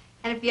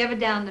 And if you're ever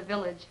down in the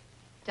village,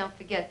 don't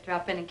forget,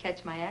 drop in and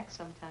catch my act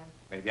sometime.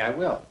 Maybe I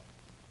will.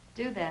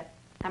 Do that.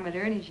 I'm at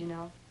Ernie's, you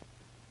know.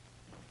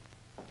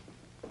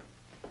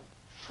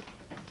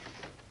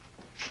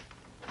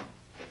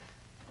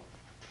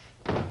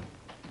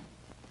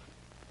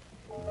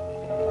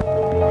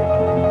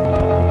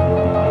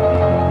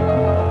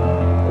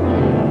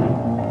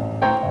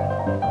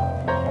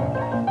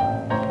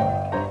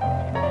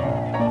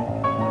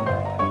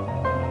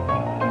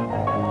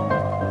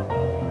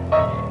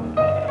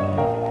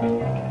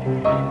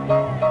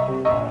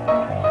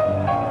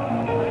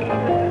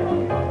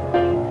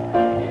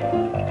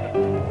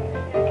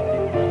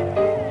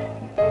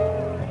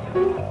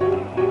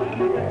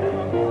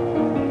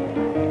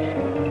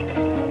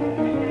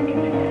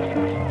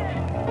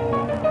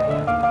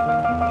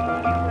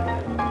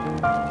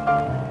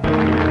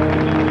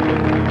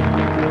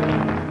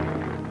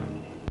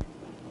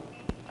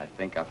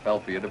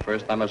 for you the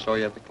first time I saw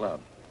you at the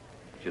club.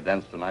 Your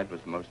dance tonight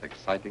was the most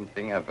exciting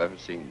thing I've ever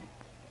seen.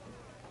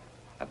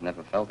 I've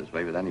never felt this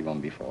way with anyone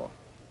before.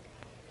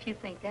 If you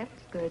think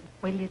that's good,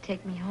 wait till you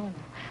take me home.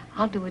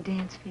 I'll do a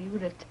dance for you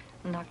that'll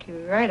knock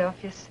you right off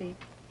your seat.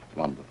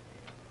 Wonderful.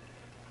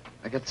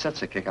 I get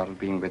such a kick out of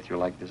being with you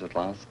like this at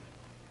last.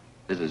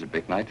 This is a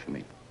big night for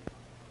me.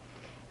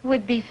 It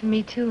would be for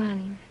me too,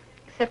 honey.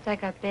 Except I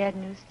got bad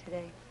news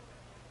today.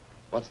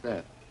 What's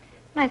that?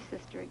 My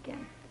sister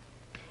again.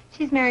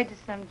 She's married to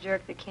some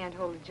jerk that can't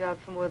hold a job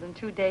for more than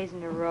 2 days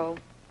in a row.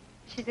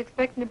 She's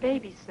expecting a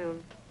baby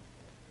soon.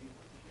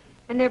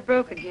 And they're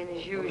broke again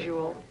as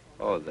usual.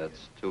 Oh,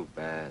 that's too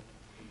bad.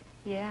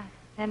 Yeah,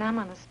 and I'm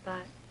on the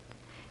spot.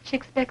 She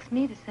expects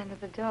me to send her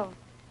the dough.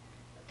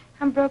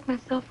 I'm broke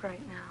myself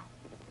right now.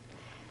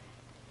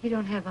 You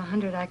don't have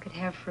 100 I could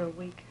have for a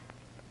week.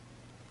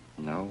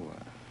 No,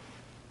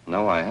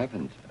 no, I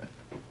haven't.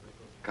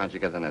 Can't you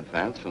get an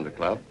advance from the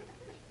club?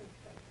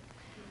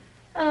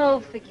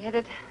 Oh, forget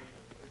it.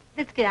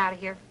 Let's get out of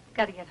here.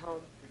 Gotta get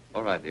home.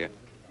 All right, dear.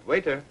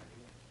 Waiter,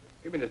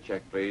 give me the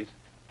check, please.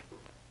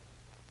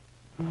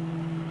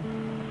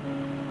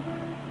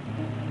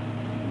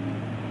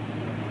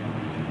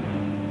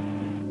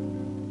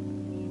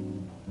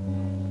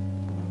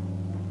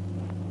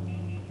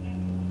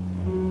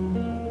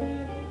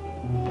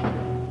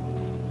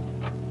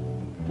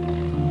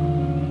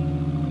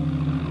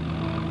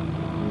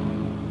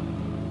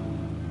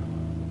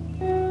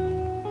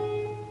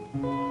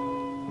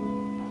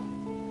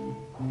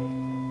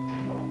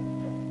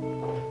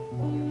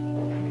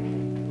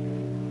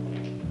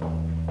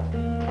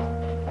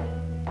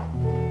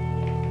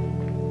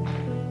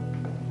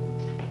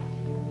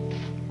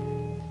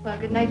 Well,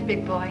 good night,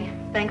 big boy.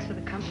 Thanks for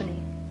the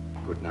company.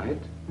 Good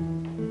night.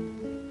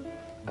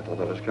 I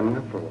thought I was coming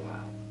up for a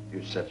while.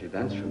 You said you'd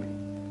dance for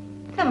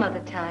me. Some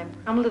other time.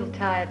 I'm a little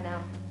tired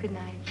now. Good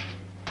night.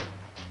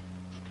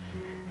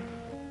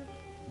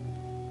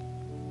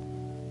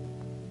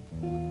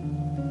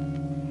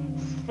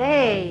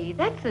 Say,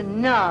 that's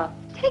enough.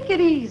 Take it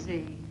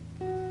easy.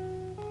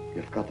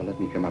 You've got to let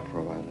me come up for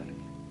a while, Lili.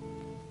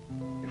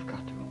 You've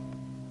got to.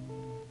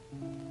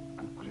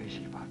 I'm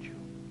crazy about you.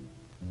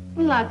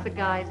 Lots of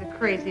guys are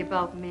crazy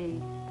about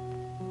me.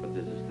 But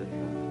this is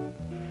different.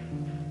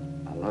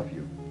 I love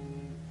you.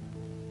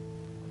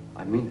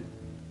 I mean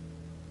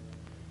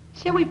it.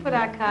 Shall we put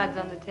our cards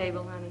on the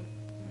table, honey?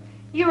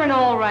 You're an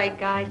all-right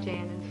guy,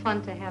 Jan, and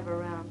fun to have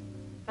around.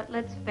 But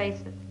let's face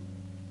it,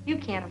 you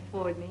can't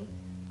afford me.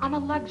 I'm a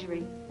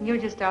luxury, and you're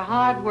just a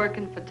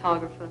hard-working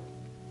photographer.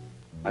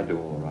 I do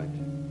all right.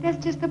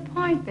 That's just the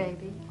point,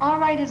 baby. All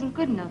right isn't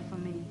good enough for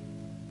me.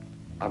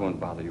 I won't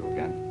bother you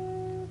again.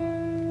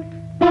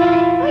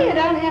 Well, you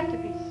don't have to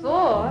be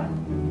sore.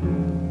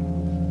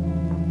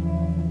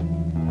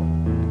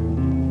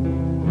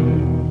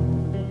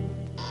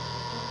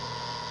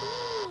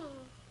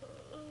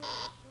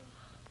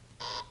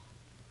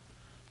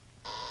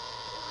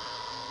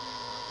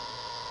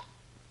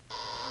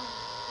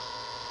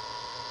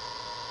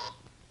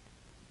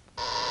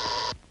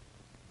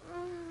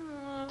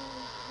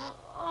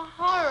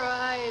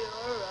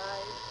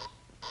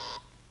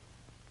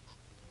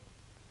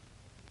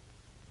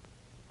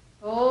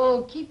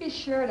 Oh, keep your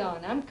shirt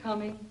on. I'm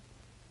coming.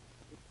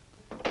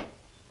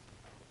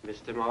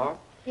 Mr. Noir?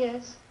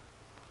 Yes.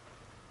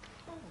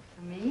 Oh,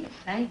 for me?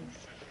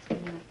 Thanks.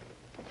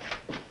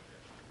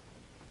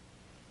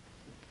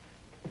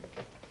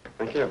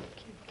 Thank you.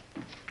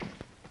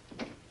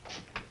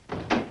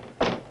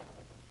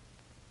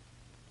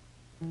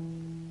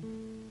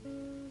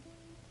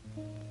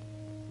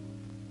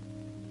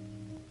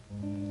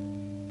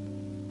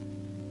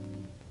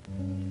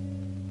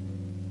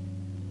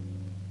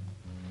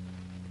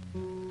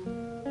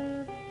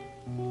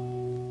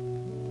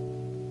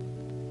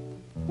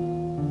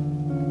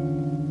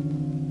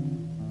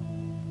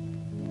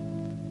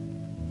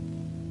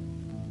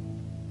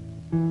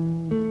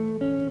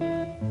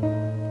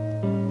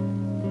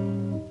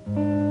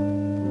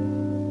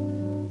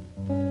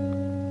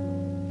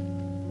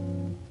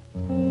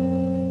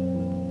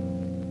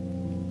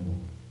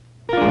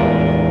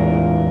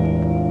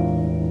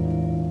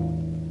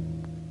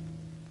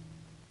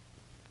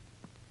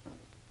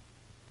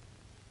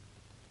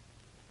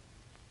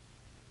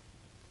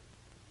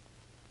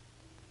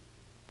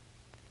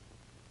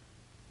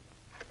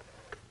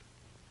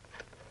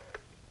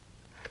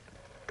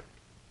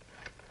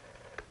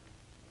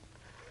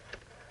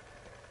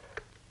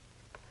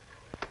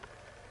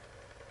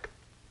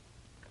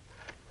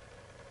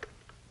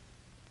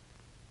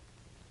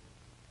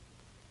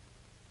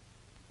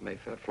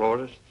 Mayfair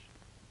Florists.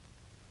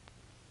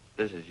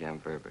 This is Jan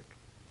Verbig.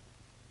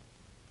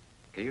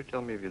 Can you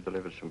tell me if you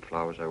delivered some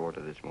flowers I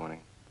ordered this morning?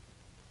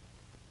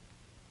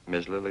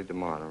 Miss Lili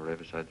DeMar on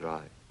Riverside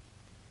Drive.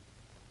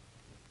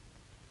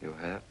 You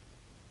have?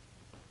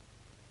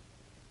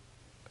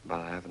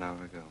 About half an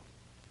hour ago.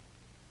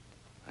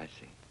 I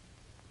see.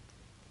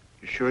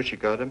 You sure she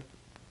got him?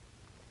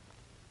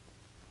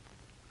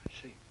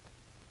 I see.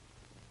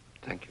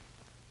 Thank you.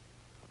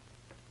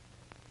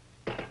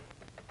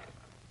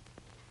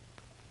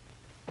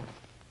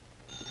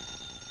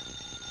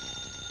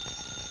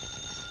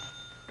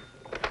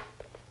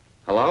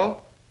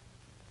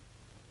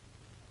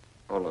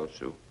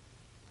 Sue.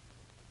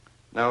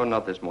 No,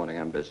 not this morning.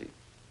 I'm busy.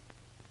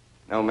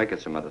 No, make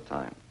it some other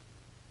time.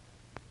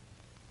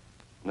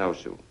 No,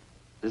 Sue.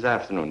 This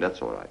afternoon,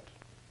 that's all right.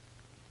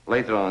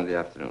 Later on in the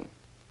afternoon.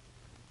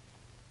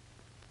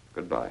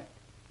 Goodbye.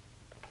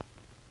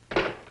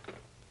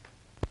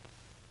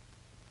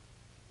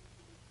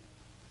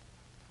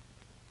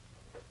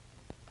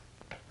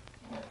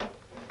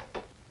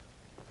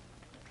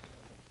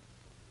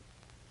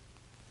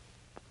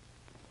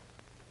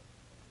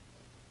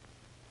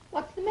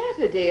 What's the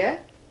matter, dear?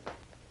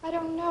 I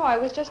don't know. I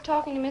was just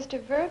talking to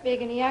Mr.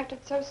 Verbig, and he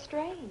acted so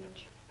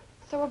strange,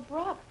 so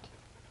abrupt.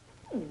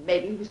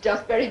 Maybe he was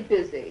just very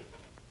busy.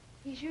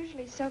 He's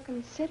usually so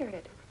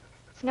considerate.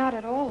 It's not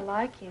at all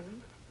like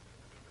him.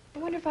 I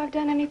wonder if I've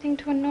done anything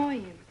to annoy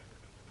him.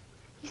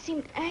 He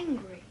seemed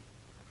angry.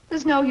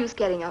 There's no use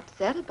getting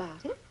upset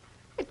about it.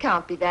 It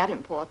can't be that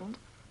important.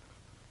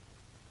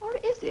 Or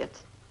is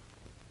it?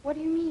 What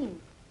do you mean?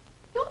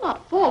 You're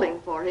not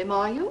falling for him,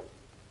 are you?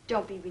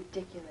 Don't be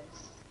ridiculous.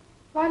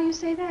 Why do you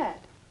say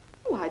that?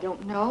 Oh, I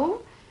don't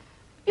know.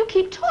 You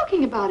keep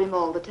talking about him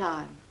all the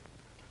time.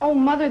 Oh,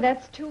 Mother,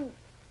 that's too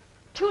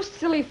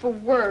silly for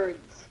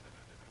words.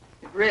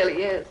 It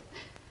really is.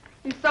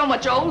 He's so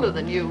much older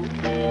than you.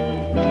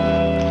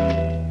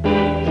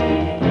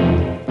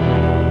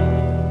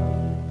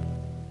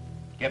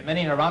 Get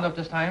many in a roundup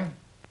this time?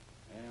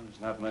 And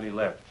there's not many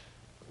left,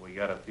 but we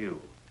got a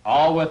few.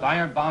 All with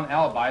iron-bound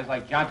alibis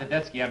like John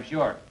Tedeschi, I'm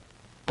sure.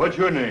 What's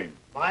your name?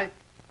 Mike,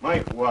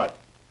 Mike what?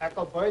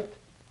 Eckelbert,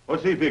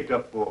 What's he picked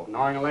up for?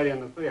 knowing a lady in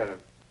the theater.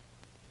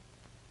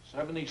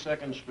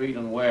 72nd Street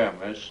and where,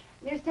 miss?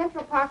 Near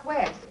Central Park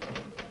West.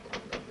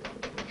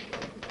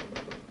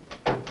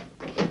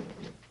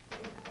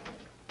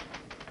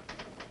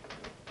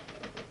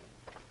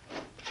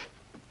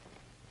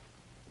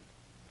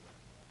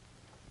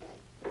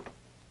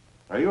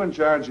 Are you in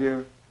charge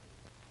here?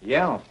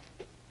 Yeah.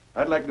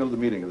 I'd like to know the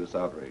meaning of this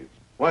outrage.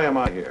 Why am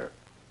I here?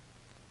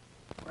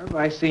 Where have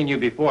I seen you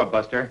before,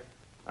 Buster?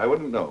 I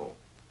wouldn't know.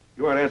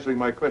 You aren't answering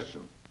my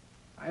question.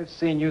 I've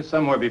seen you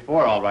somewhere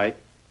before, all right.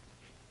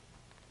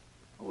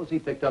 What was he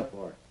picked up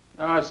for?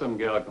 Some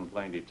gal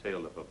complained he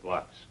tailed up a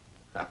blocks.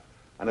 I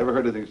never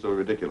heard anything so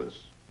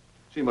ridiculous.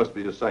 She must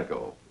be a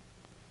psycho.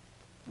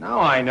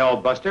 Now I know,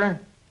 Buster.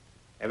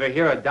 Ever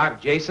hear of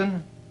Doc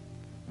Jason?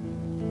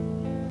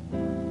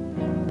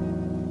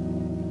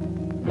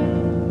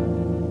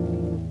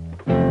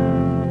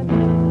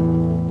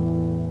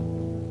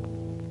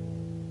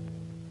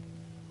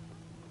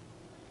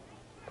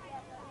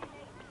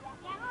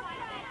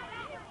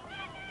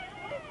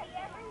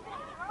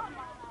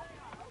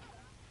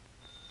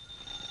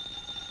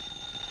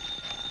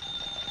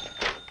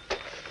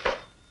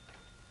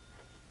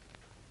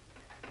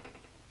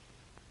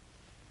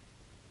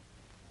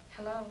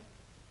 Hello.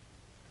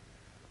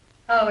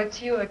 Oh,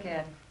 it's you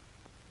again.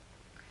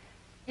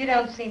 You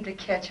don't seem to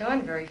catch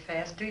on very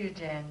fast, do you,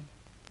 Jen?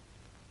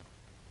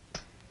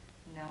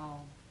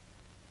 No.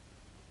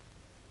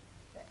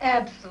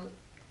 Absolutely.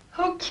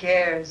 Who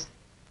cares?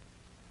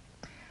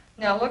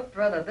 Now, look,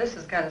 brother, this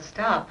has got to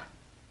stop.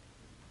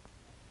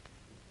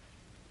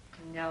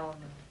 No,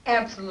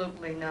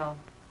 absolutely no.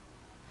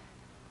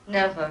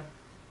 Never.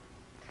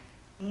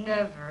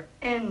 Never.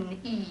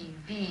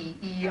 N-E-V-E-R.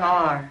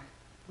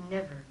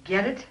 Never.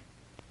 Get it?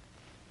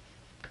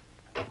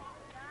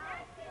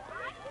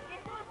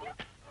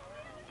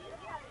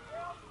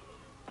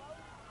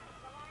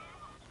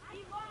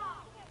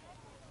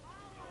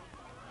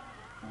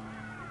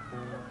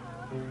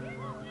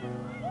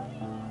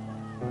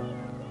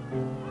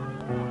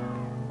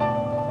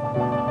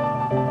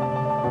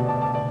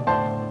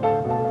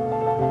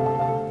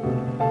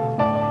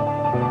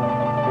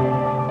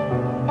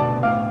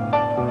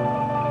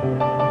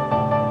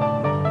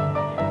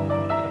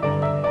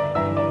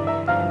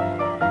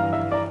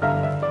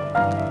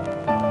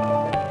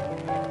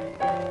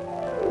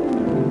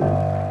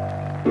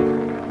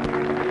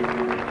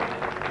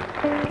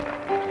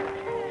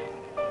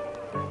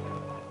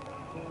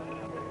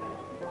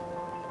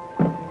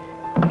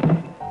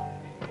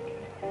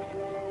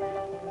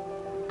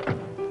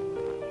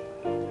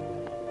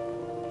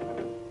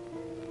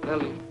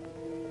 Lili.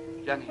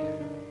 Jenny.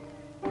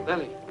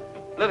 Lili.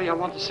 Lili, I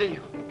want to see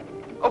you.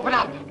 Open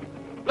up.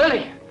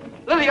 Lili.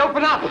 Lili,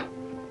 open up.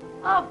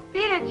 Oh,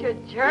 beat it, you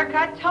jerk.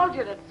 I told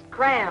you to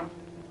scram.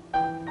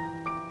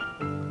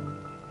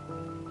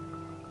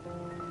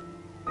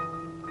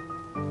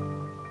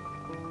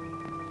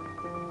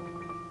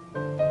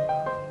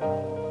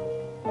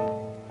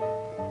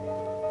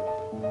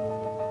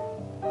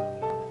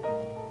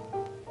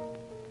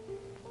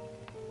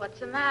 What's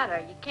the matter?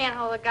 You can't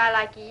hold a guy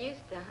like you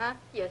used to, huh?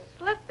 You're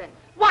slipping.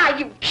 Why,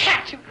 you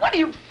cat, what do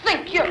you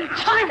think you're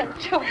talking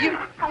to, you?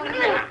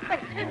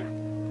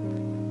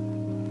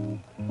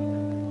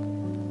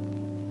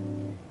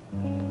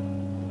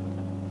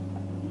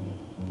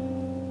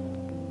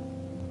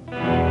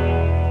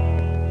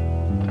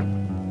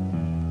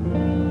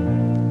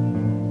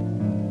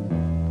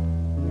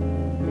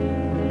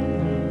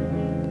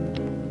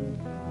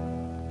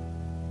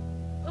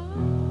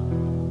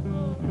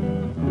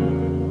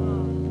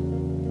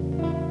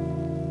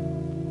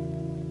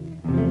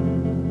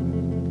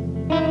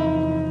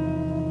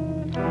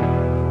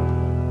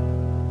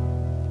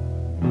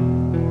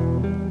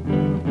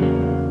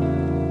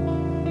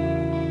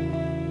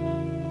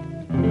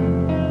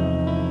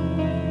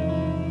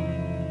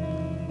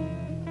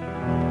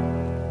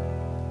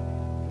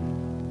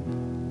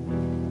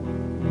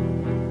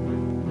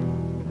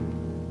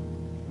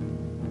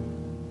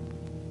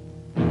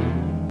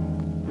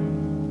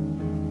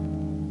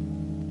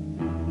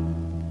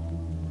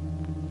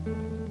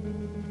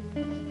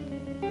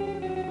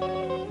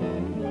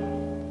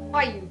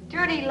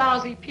 dirty,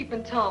 lousy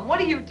peeping Tom.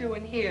 What are you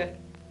doing here?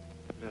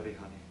 Lily,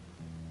 honey,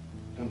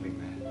 don't be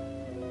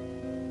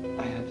mad.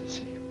 I had to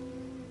see you.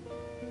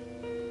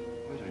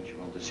 Why don't you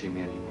want to see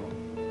me anymore?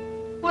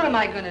 What am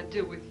I going to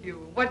do with you?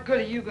 What good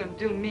are you going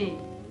to do me?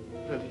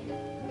 Lily,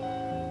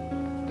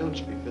 don't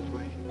speak that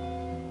way.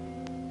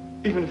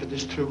 Even if it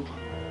is true,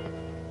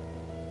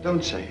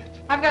 don't say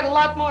it. I've got a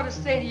lot more to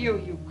say to you,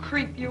 you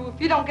creep, you.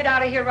 If you don't get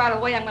out of here right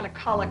away, I'm going to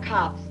call the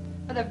cops.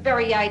 For the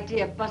very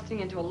idea of busting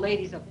into a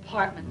lady's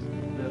apartment.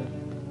 Lily,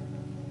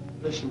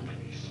 listen,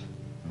 please.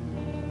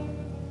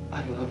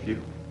 I love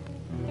you.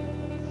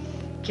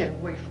 Get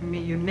away from me.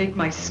 You make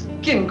my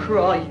skin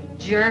crawl, you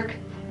jerk.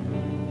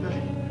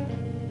 Lily,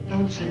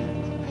 don't say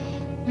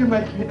that. You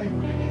make me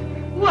angry.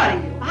 What are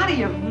you, out of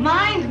your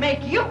mind?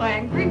 Make you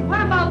angry?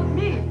 What about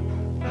me?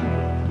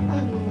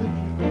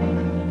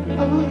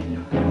 I love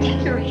you.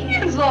 Take your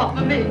hands off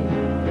of me.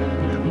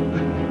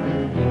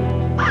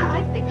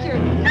 I think you're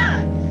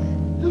nuts.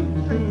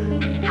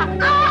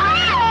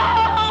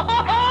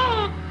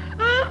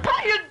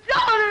 You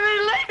don't me,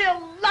 leave me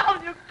alone,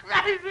 you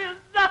crazy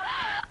stuff.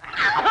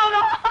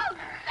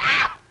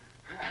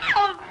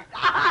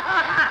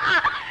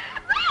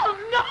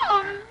 No,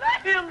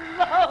 leave me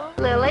alone.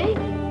 Lily?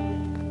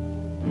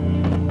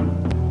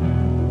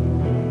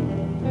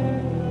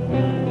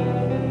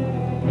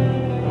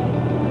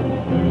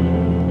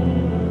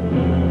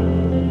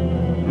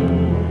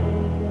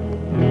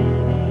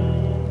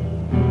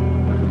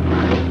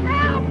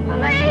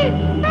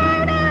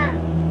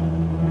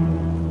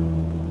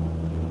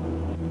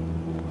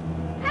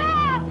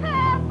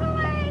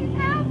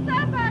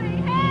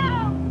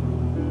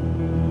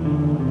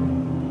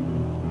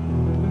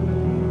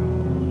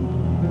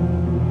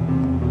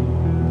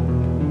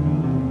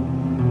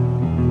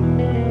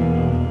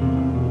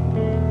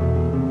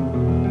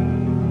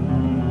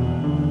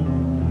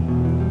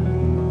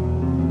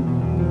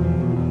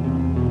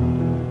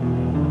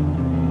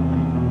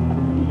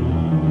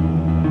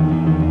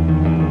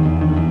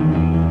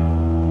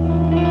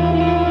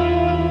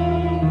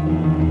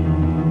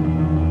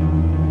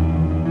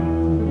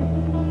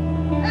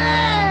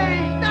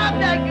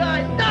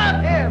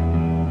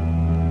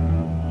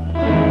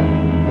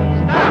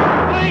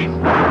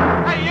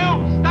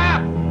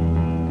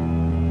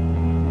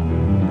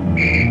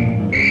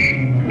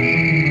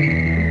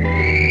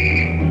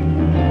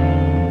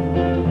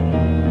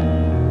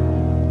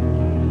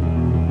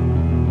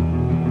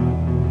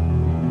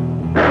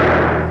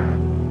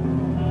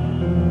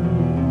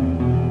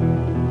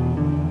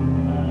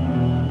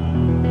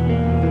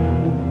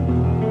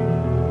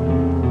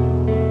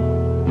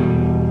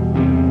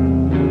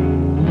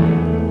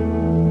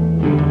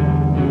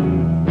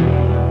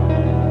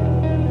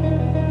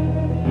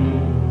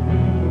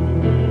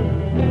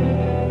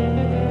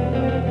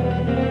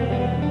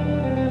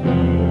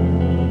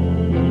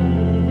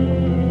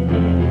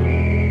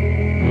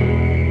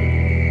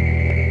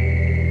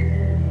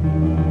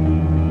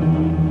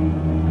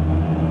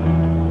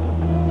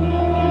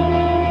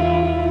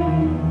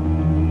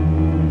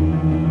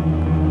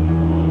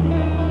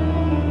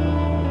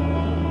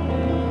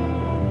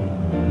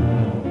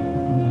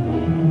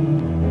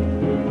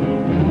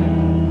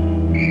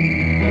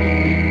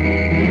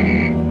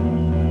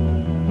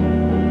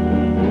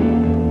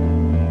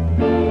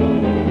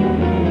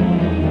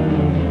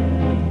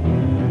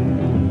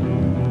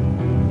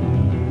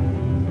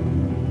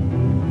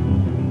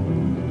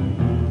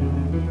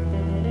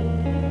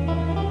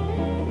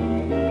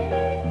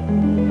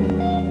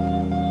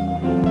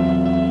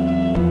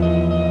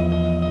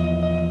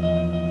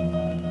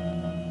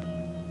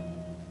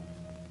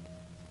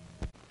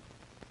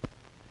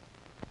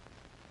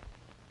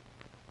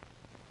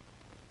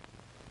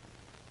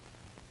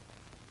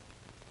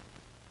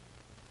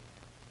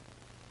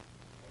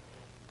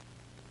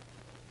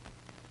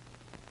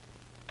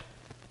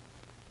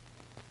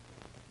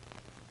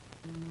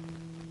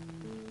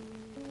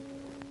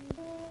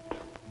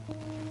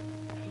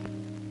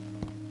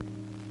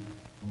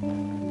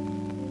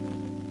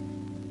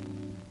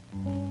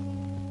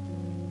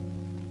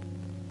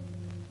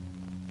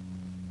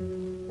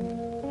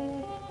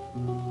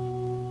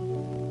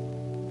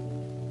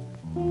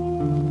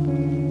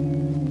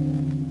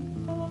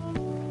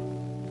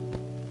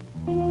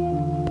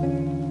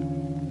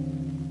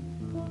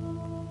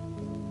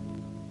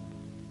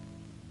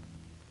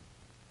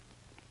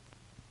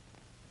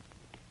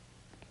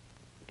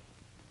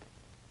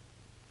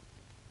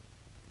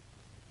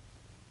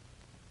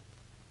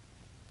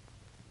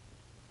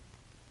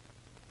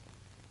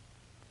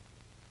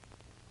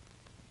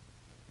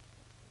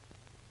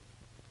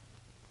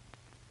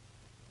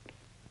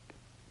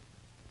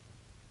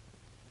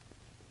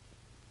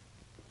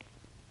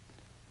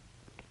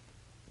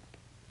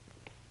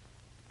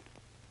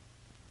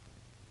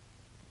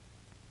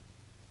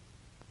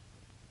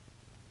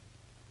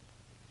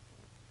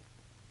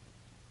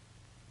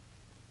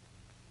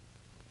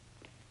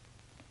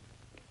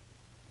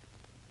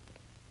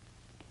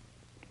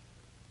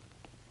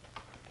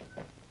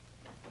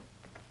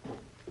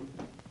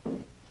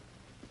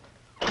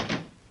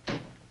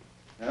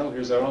 Well,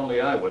 here's our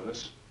only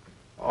eyewitness.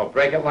 Oh,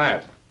 break at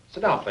last.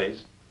 Sit down,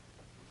 please.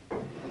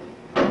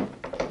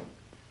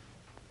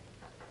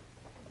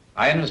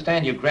 I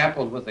understand you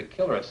grappled with the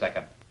killer a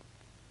second.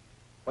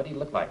 What did he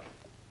look like?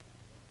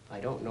 I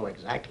don't know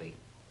exactly.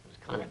 It was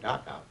kind of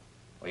dark out.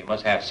 Well, you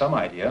must have some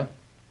idea.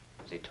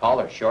 Was he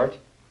tall or short?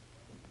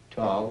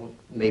 Tall,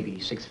 maybe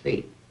 6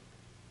 feet.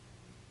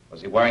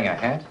 Was he wearing a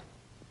hat?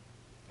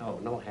 No,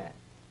 no hat.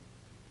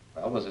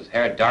 Well, was his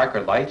hair dark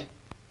or light?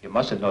 You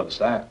must have noticed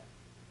that.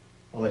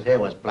 Well, his hair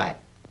was black.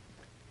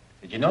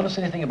 Did you notice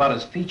anything about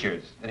his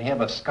features? Did he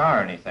have a scar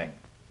or anything?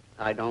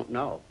 I don't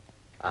know.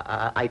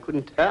 I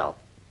couldn't tell.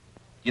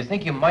 Do you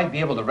think you might be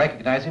able to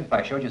recognize him if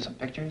I showed you some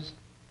pictures?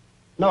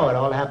 No, it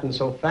all happened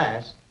so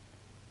fast.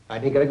 I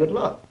didn't get a good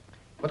look.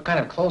 What kind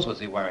of clothes was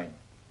he wearing?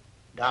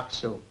 Dark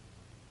suit.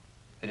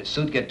 Did his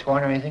suit get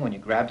torn or anything when you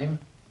grabbed him?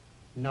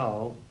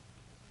 No,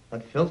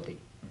 but filthy.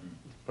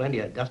 Plenty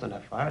of dust on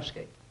that fire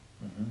escape.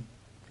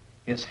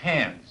 His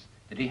hands.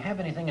 Did he have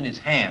anything in his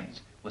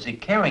hands? Was he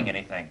carrying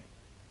anything?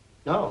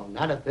 No,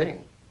 not a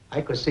thing.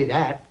 I could see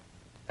that.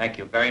 Thank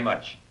you very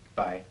much.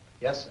 Bye.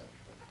 Yes, sir.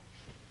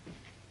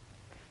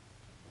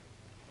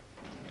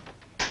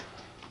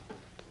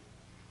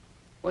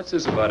 What's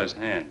this about his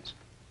hands?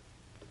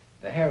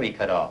 The hair he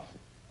cut off.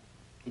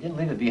 He didn't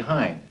leave it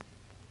behind.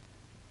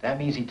 That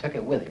means he took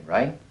it with him,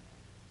 right?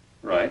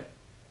 Right.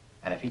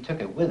 And if he took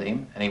it with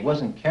him and he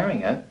wasn't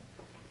carrying it,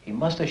 he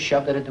must have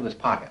shoved it into his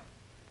pocket.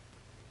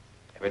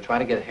 Ever try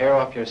to get hair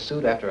off your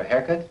suit after a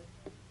haircut?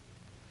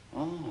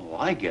 Oh,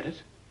 I get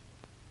it.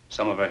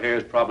 Some of her hair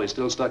is probably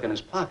still stuck in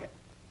his pocket.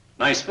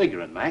 Nice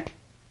figuring, Mac.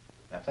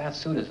 Now, if that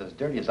suit is as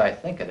dirty as I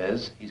think it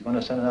is, he's going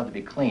to send it out to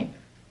be cleaned.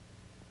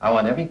 I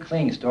want every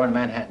cleaning store in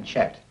Manhattan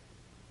checked.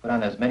 Put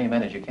on as many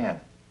men as you can.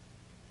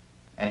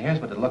 And here's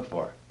what to look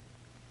for.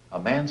 A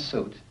man's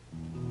suit.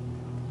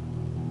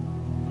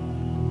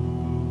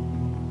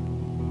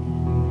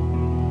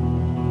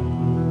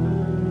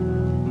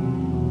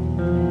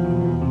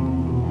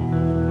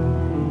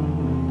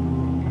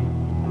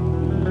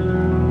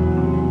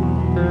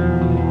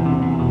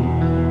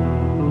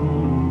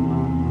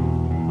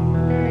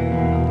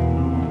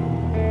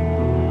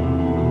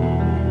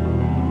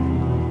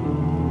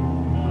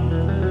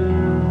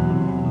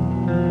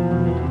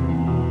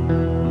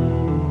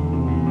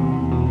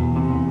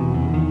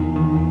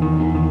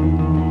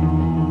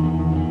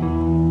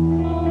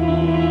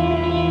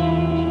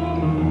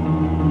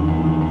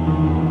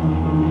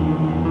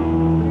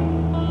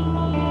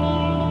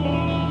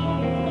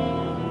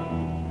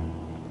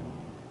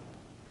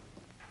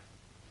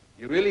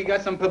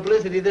 Got some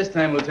publicity this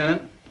time,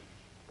 Lieutenant.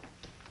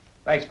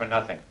 Thanks for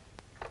nothing.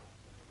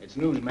 It's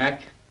news,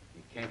 Mac.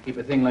 You can't keep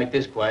a thing like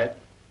this quiet.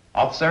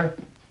 Officer,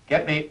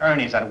 get me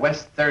Ernie's on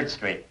West 3rd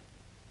Street.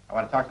 I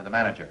want to talk to the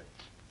manager.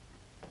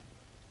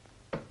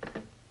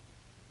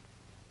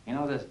 You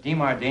know, this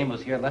DeMar dame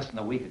was here less than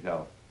a week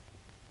ago.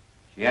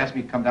 She asked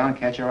me to come down and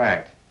catch her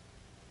act.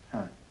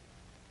 Huh.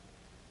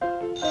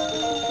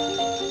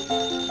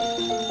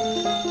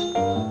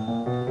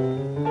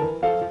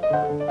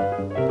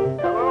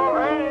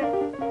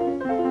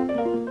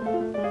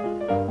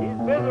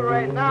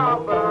 Right now,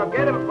 but I'll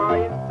get him for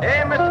you.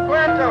 Hey, Mr.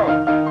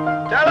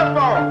 Cuento,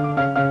 telephone.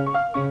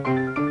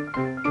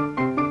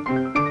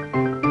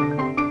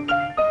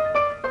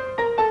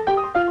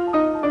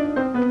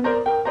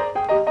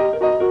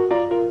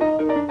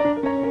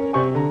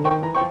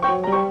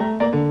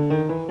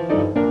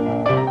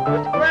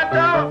 Mr. Cuento,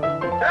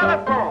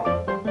 telephone.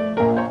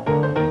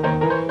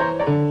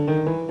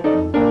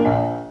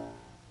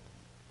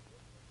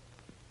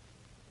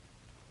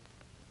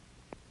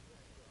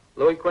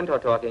 Louis Quinto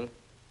talking.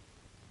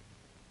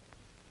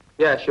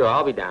 Yeah, sure,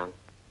 I'll be down.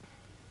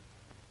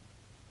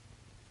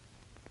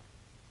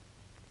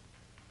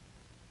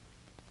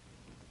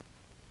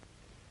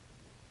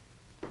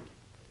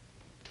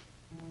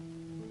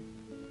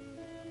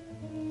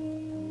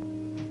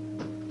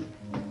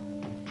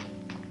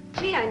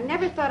 Gee, I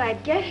never thought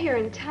I'd get here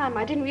in time.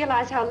 I didn't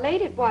realize how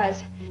late it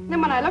was. And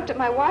then when I looked at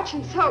my watch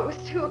and saw it was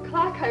 2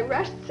 o'clock, I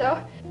rushed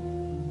so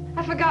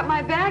I forgot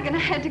my bag and I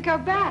had to go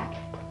back.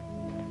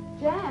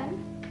 Jan,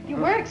 you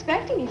were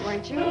expecting me,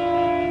 weren't you?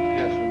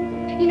 Yes.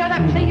 You know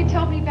that play you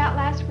told me about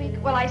last week?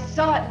 Well, I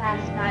saw it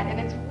last night, and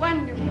it's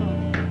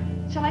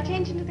wonderful. Shall I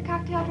change into the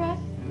cocktail dress?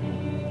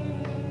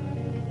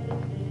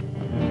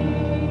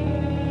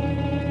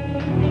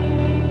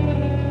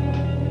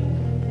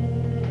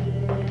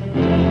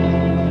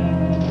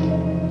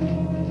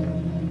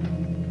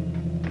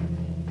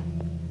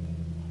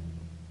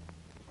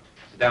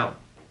 Sit down.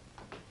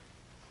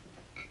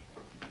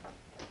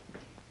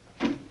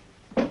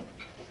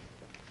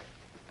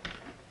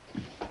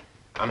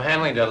 I'm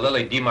handling the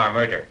Lili DeMar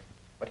murder.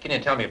 What can you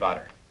tell me about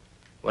her?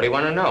 What do you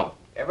want to know?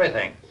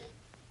 Everything.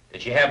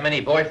 Did she have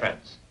many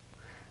boyfriends?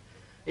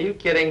 Are you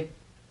kidding?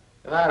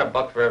 If I had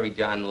 $1 for every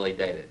John Lili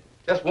dated,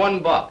 just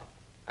 $1,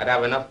 I'd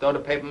have enough dough to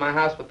pay for my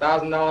house with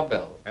 $1,000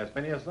 bills. As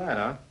many as that,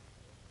 huh?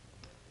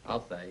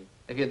 I'll say.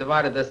 If you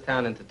divided this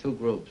town into 2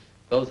 groups,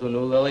 those who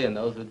knew Lili and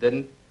those who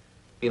didn't,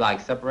 it'd be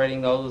like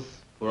separating those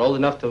who were old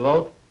enough to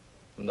vote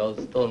from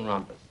those still in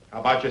rompers. How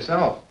about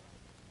yourself?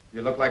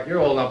 You look like you're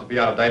old enough to be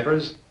out of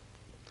diapers.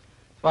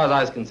 As far as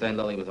I was concerned,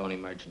 Lily was only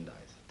merchandise.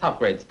 Top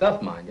grade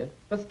stuff, mind you,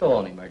 but still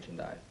only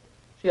merchandise.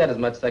 She had as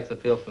much sex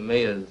appeal for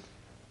me as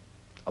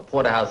a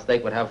porterhouse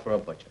steak would have for a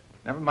butcher.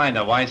 Never mind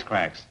the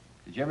wisecracks.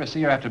 Did you ever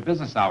see her after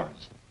business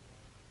hours?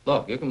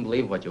 Look, you can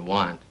believe what you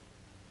want,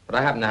 but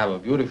I happen to have a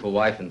beautiful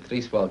wife and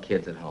 3 swell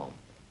kids at home.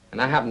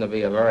 And I happen to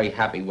be a very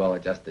happy,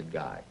 well-adjusted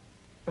guy.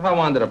 If I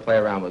wanted to play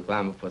around with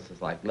glamour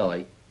pussies like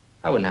Lily,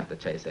 I wouldn't have to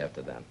chase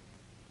after them.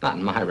 Not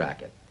in my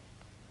racket.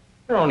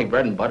 They're only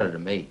bread and butter to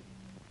me.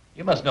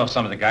 You must know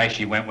some of the guys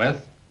she went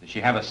with. Did she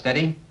have a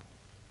steady?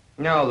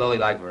 No, Lily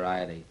liked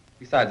variety.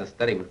 Besides, a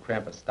steady would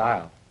cramp her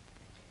style.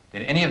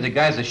 Did any of the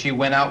guys that she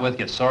went out with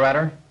get sore at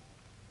her?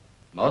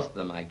 Most of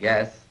them, I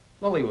guess.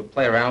 Lily would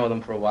play around with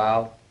them for a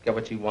while, get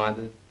what she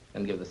wanted,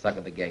 and give the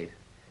sucker the gate.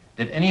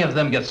 Did any of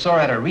them get sore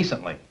at her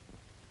recently?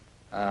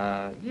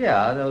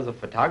 Yeah, there was a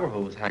photographer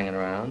who was hanging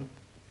around.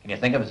 Can you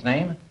think of his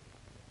name?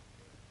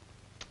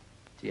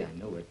 Gee, I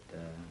knew it.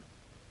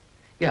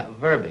 Yeah,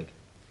 Verbig.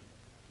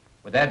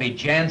 Would that be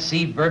Jan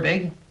C.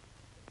 Verbig?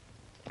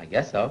 I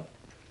guess so.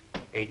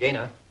 Hey,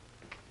 Dana,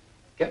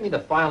 get me the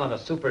file on the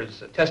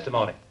super's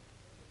testimony.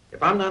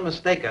 If I'm not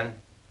mistaken,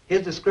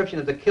 his description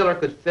of the killer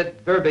could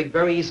fit Verbig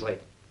very easily.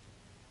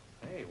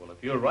 Hey, well,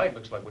 if you're right,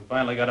 looks like we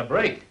finally got a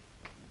break.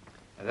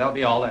 That'll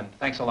be all then.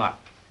 Thanks a lot.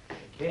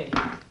 Okay.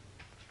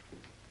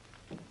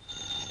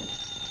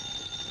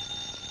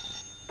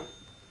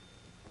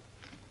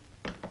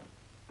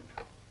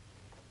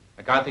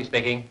 McCarthy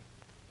speaking.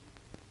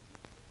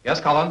 Yes,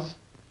 Collins?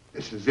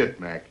 This is it,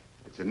 Mac.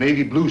 It's a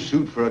navy blue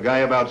suit for a guy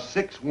about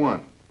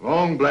 6'1".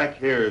 Long black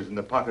hairs in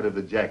the pocket of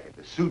the jacket.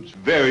 The suit's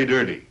very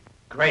dirty.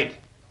 Great.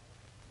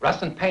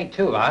 Rust and paint,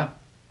 too, huh?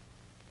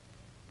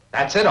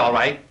 That's it, all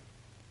right.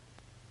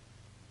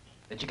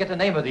 Did you get the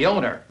name of the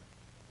owner?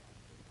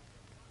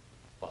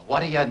 Well,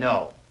 what do you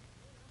know?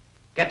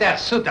 Get that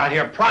suit out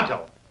here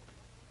pronto.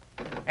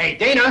 Hey,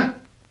 Dana,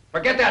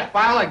 forget that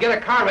file and get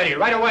a car ready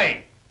right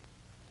away.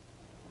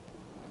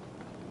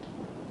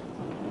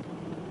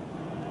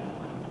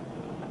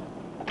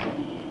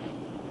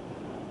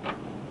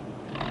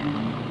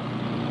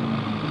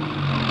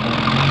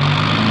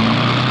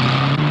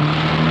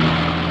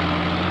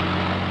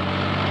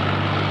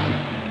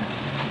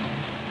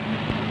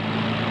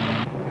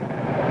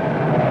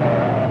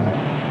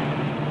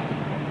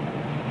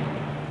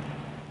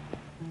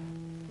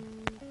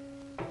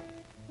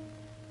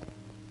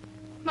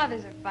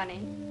 Mothers are funny.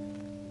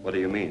 What do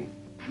you mean?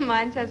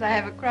 Mine says I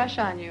have a crush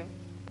on you.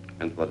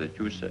 And what did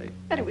you say?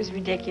 But it was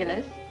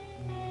ridiculous.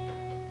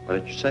 Why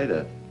did you say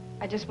that?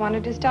 I just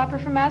wanted to stop her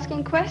from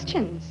asking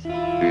questions. Do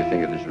you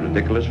think it is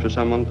ridiculous for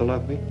someone to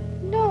love me?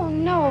 No,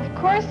 no, of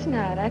course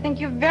not. I think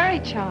you're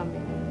very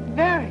charming.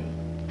 Very.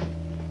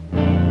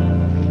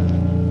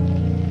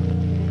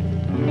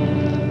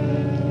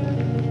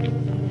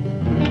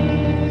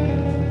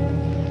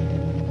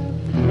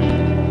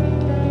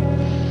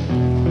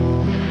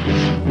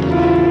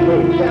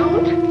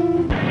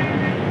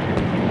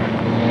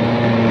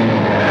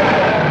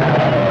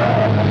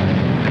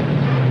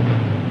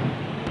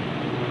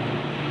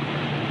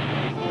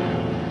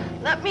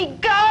 Let me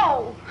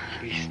go!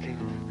 Beastie.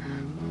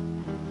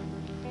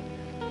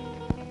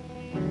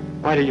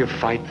 Why do you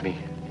fight me?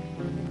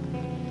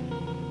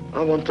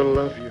 I want to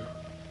love you.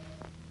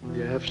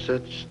 You have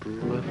such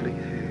lovely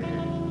hair.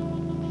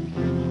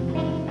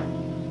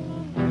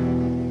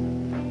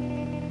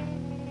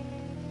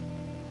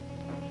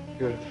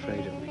 You're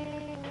afraid of me,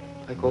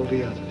 like all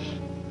the others.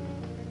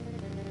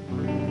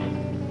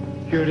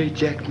 You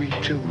reject me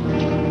too.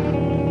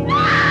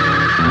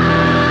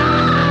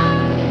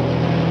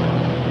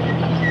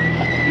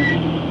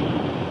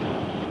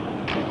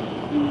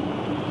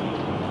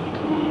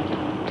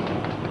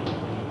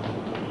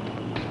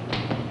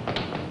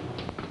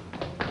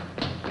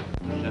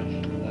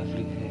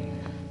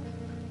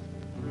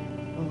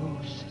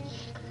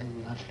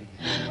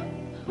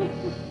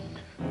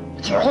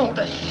 It's all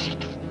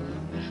deceitful.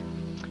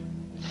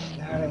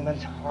 Snaring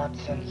men's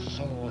hearts and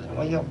souls. And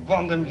when you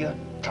want them, you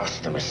toss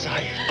them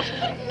aside.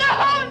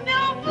 No,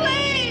 no,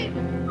 please!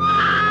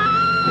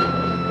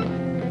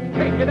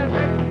 Hey, get out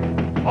there.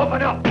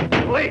 Open up,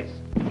 please.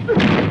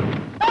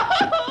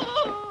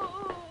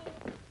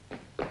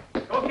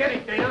 Go get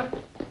him, Dana.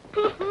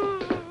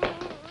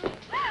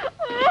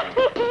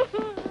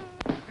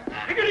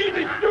 Take it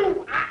easy,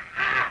 Stu.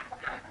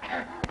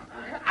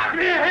 Give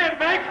me a hand,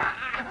 Mac.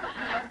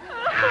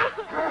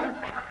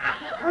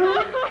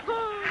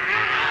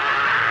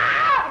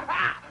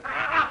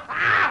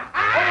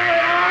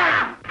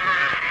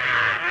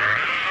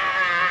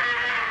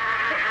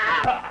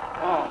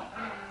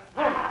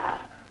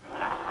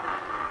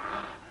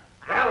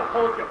 That'll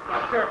hold you,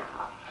 Buster.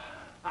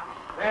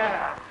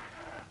 There.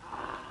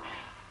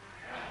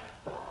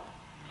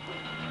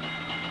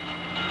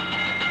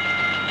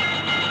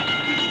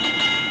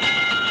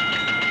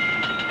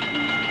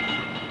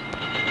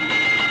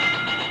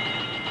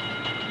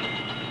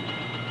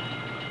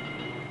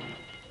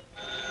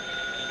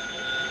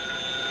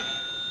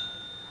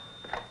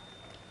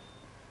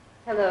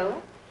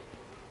 Hello?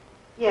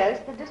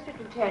 Yes, the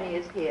district attorney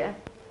is here.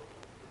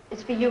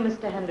 It's for you,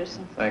 Mr.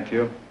 Henderson. Thank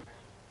you.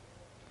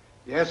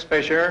 Yes,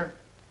 Fisher?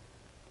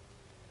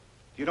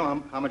 Do you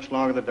know how much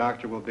longer the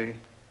doctor will be?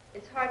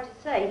 It's hard to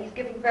say. He's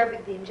giving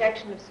Verbig the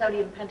injection of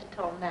sodium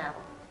pentothal now.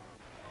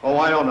 Oh,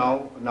 I don't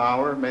know. An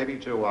hour, maybe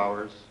 2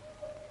 hours.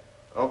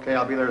 Okay,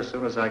 I'll be there as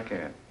soon as I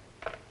can.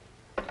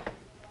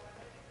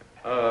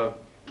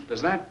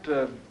 Does that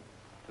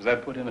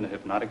put him in a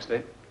hypnotic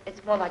state?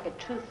 It's more like a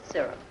truth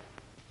serum.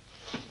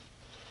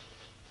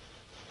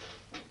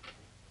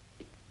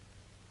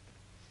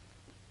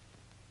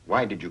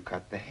 Why did you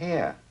cut the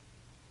hair?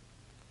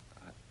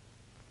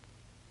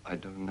 I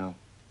don't know.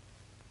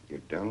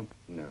 You don't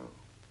know.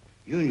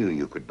 You knew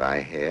you could buy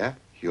hair,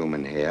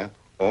 human hair,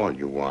 all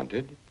you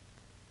wanted.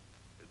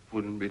 It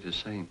wouldn't be the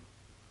same.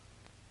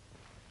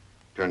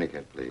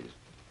 Tourniquet, please.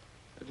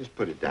 Just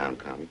put it down,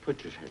 Connie.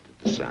 Put your head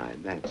to the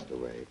side. That's the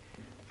way.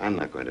 I'm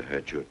not going to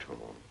hurt you at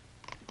all.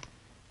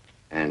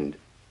 And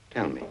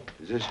tell me,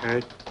 does this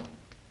hurt?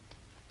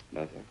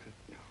 No, Doctor.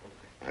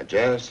 No. Now,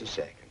 just a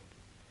second.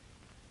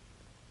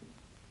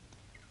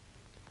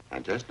 Now,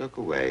 just look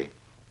away.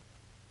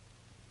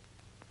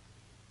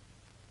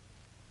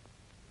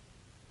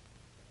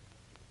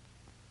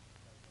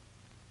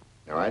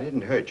 Now, I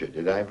didn't hurt you,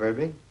 did I,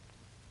 Verbig?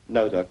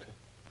 No, Doctor.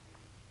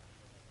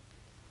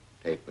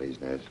 Tape,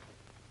 please, Nez.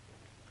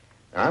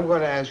 Now, I'm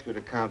going to ask you to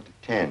count to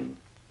 10.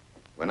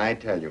 When I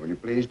tell you, will you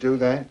please do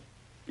that?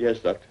 Yes,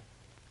 Doctor.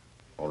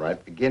 All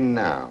right, begin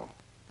now.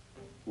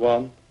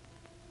 1,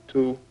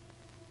 2,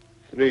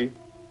 3,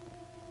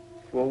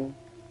 4,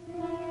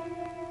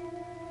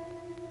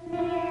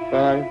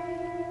 5,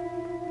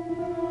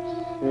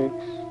 6,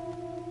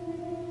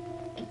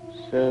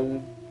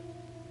 7,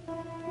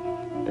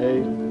 8,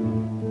 9.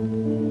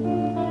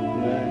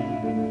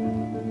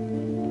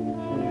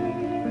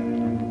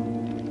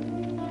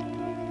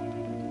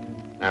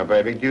 Now,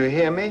 baby, do you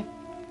hear me?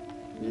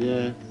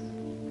 Yes.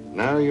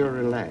 Now you're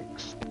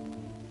relaxed.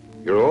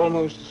 You're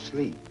almost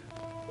asleep.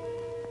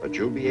 But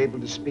you'll be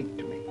able to speak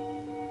to me.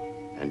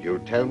 And you'll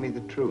tell me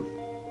the truth.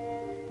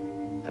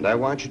 And I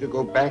want you to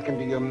go back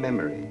into your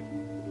memory,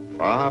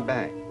 far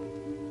back,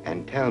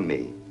 and tell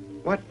me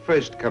what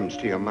first comes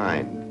to your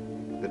mind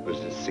that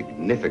was a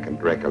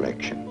significant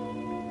recollection.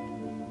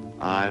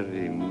 I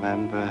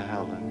remember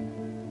Helen.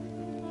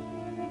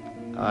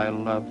 I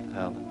loved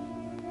Helen.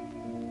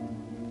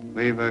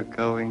 We were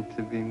going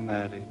to be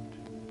married.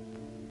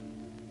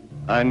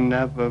 I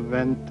never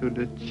went to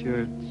the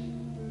church.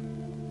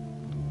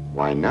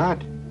 Why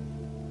not?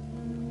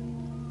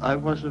 I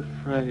was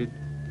afraid.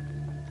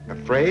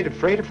 Afraid?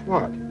 Afraid of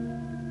what?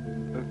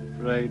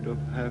 Afraid of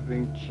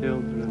having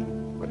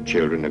children. What,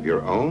 children of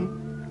your own?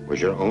 Was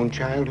your own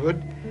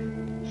childhood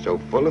so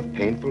full of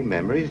painful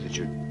memories that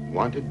you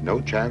wanted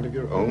no child of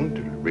your own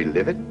to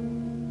relive it?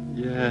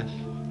 Yes.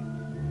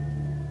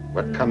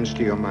 What comes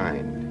to your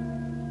mind?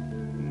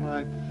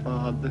 My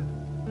father.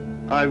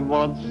 I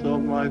once saw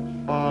my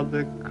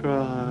father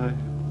cry.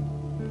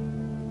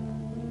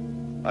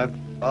 My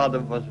father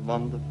was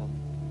wonderful.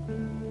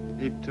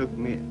 He took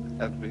me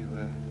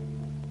everywhere.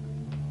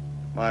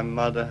 My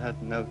mother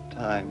had no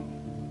time.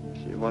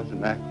 She was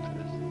an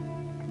actress.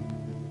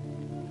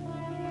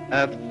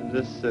 After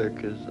the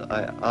circus,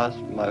 I asked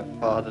my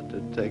father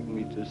to take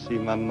me to see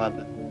my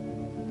mother.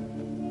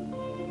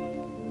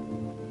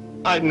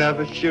 I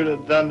never should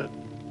have done it.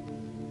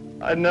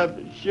 I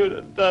never should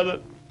have done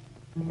it.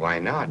 Why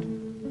not?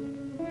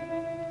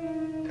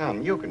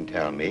 Come, you can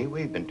tell me.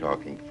 We've been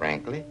talking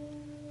frankly.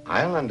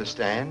 I'll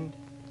understand.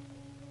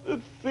 The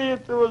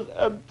theater was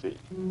empty.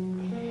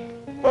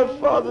 My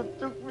father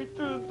took me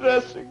to the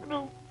dressing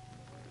room.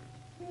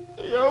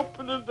 He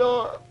opened the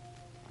door.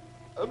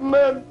 A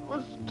man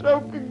was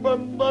stroking my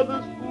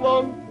mother's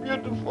long,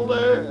 beautiful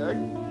hair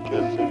and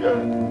kissing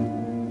her.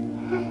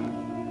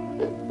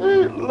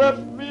 He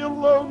left me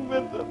alone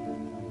with him.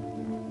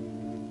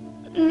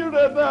 He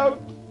ran out.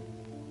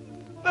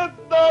 That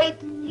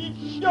night, he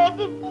shot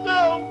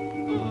himself.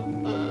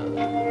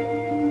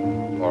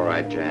 All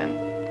right, Jan.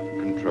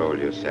 Control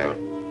yourself.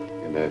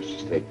 Your nurse,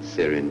 just take the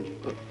syringe.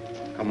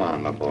 Come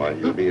on, my boy.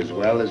 You'll be as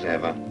well as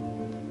ever.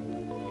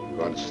 You're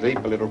going to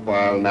sleep a little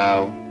while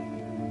now.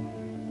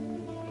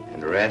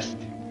 And rest.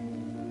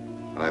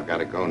 Well, I've got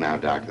to go now,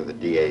 Doctor. The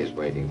DA is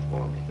waiting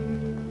for me.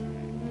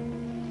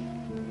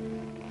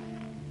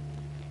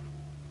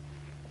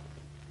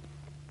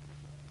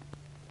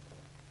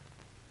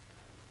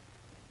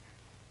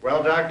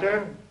 Well,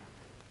 Doctor?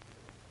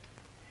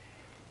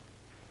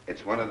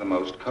 It's one of the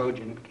most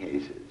cogent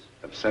cases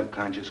of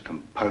subconscious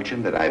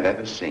compulsion that I've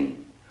ever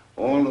seen.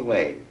 All the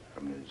way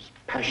from his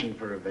passion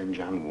for revenge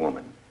on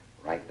woman,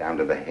 right down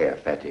to the hair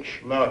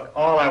fetish. Look,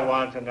 all I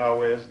want to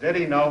know is, did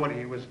he know what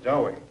he was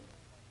doing?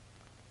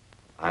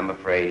 I'm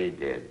afraid he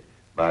did,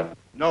 but...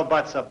 No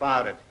buts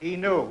about it. He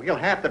knew. He'll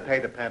have to pay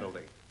the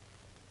penalty.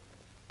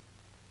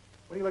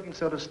 What are you looking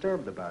so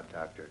disturbed about,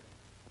 Doctor?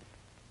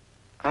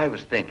 I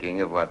was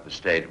thinking of what the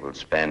state will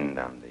spend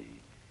on the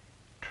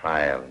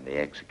trial and the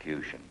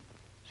execution.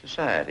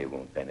 Society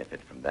won't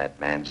benefit from that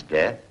man's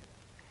death.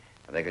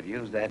 They could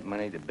use that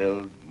money to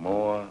build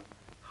more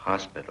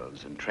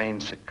hospitals and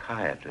train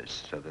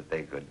psychiatrists so that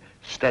they could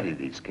study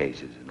these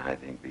cases, and I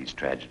think these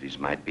tragedies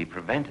might be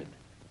prevented.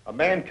 A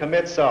man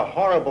commits a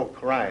horrible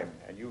crime,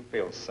 and you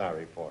feel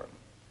sorry for him.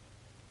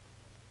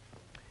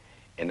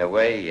 In a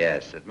way,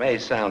 yes. It may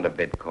sound a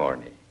bit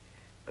corny,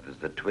 but as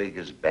the twig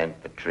is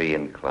bent, the tree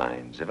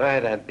inclines. If I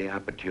had had the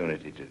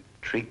opportunity to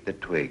treat the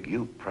twig,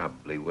 you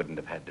probably wouldn't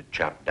have had to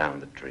chop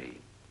down the tree.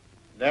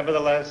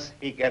 Nevertheless,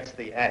 he gets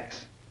the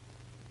axe.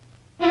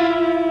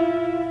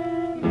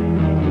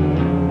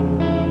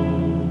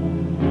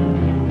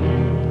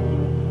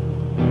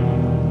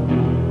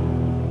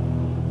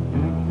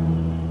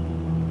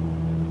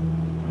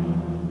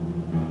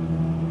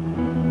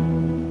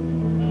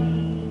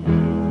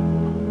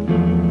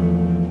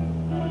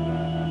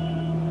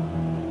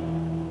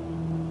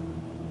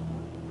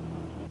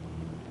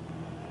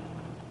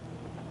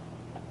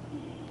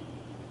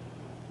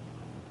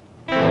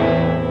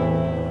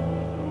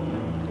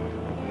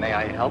 May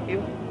I help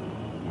you?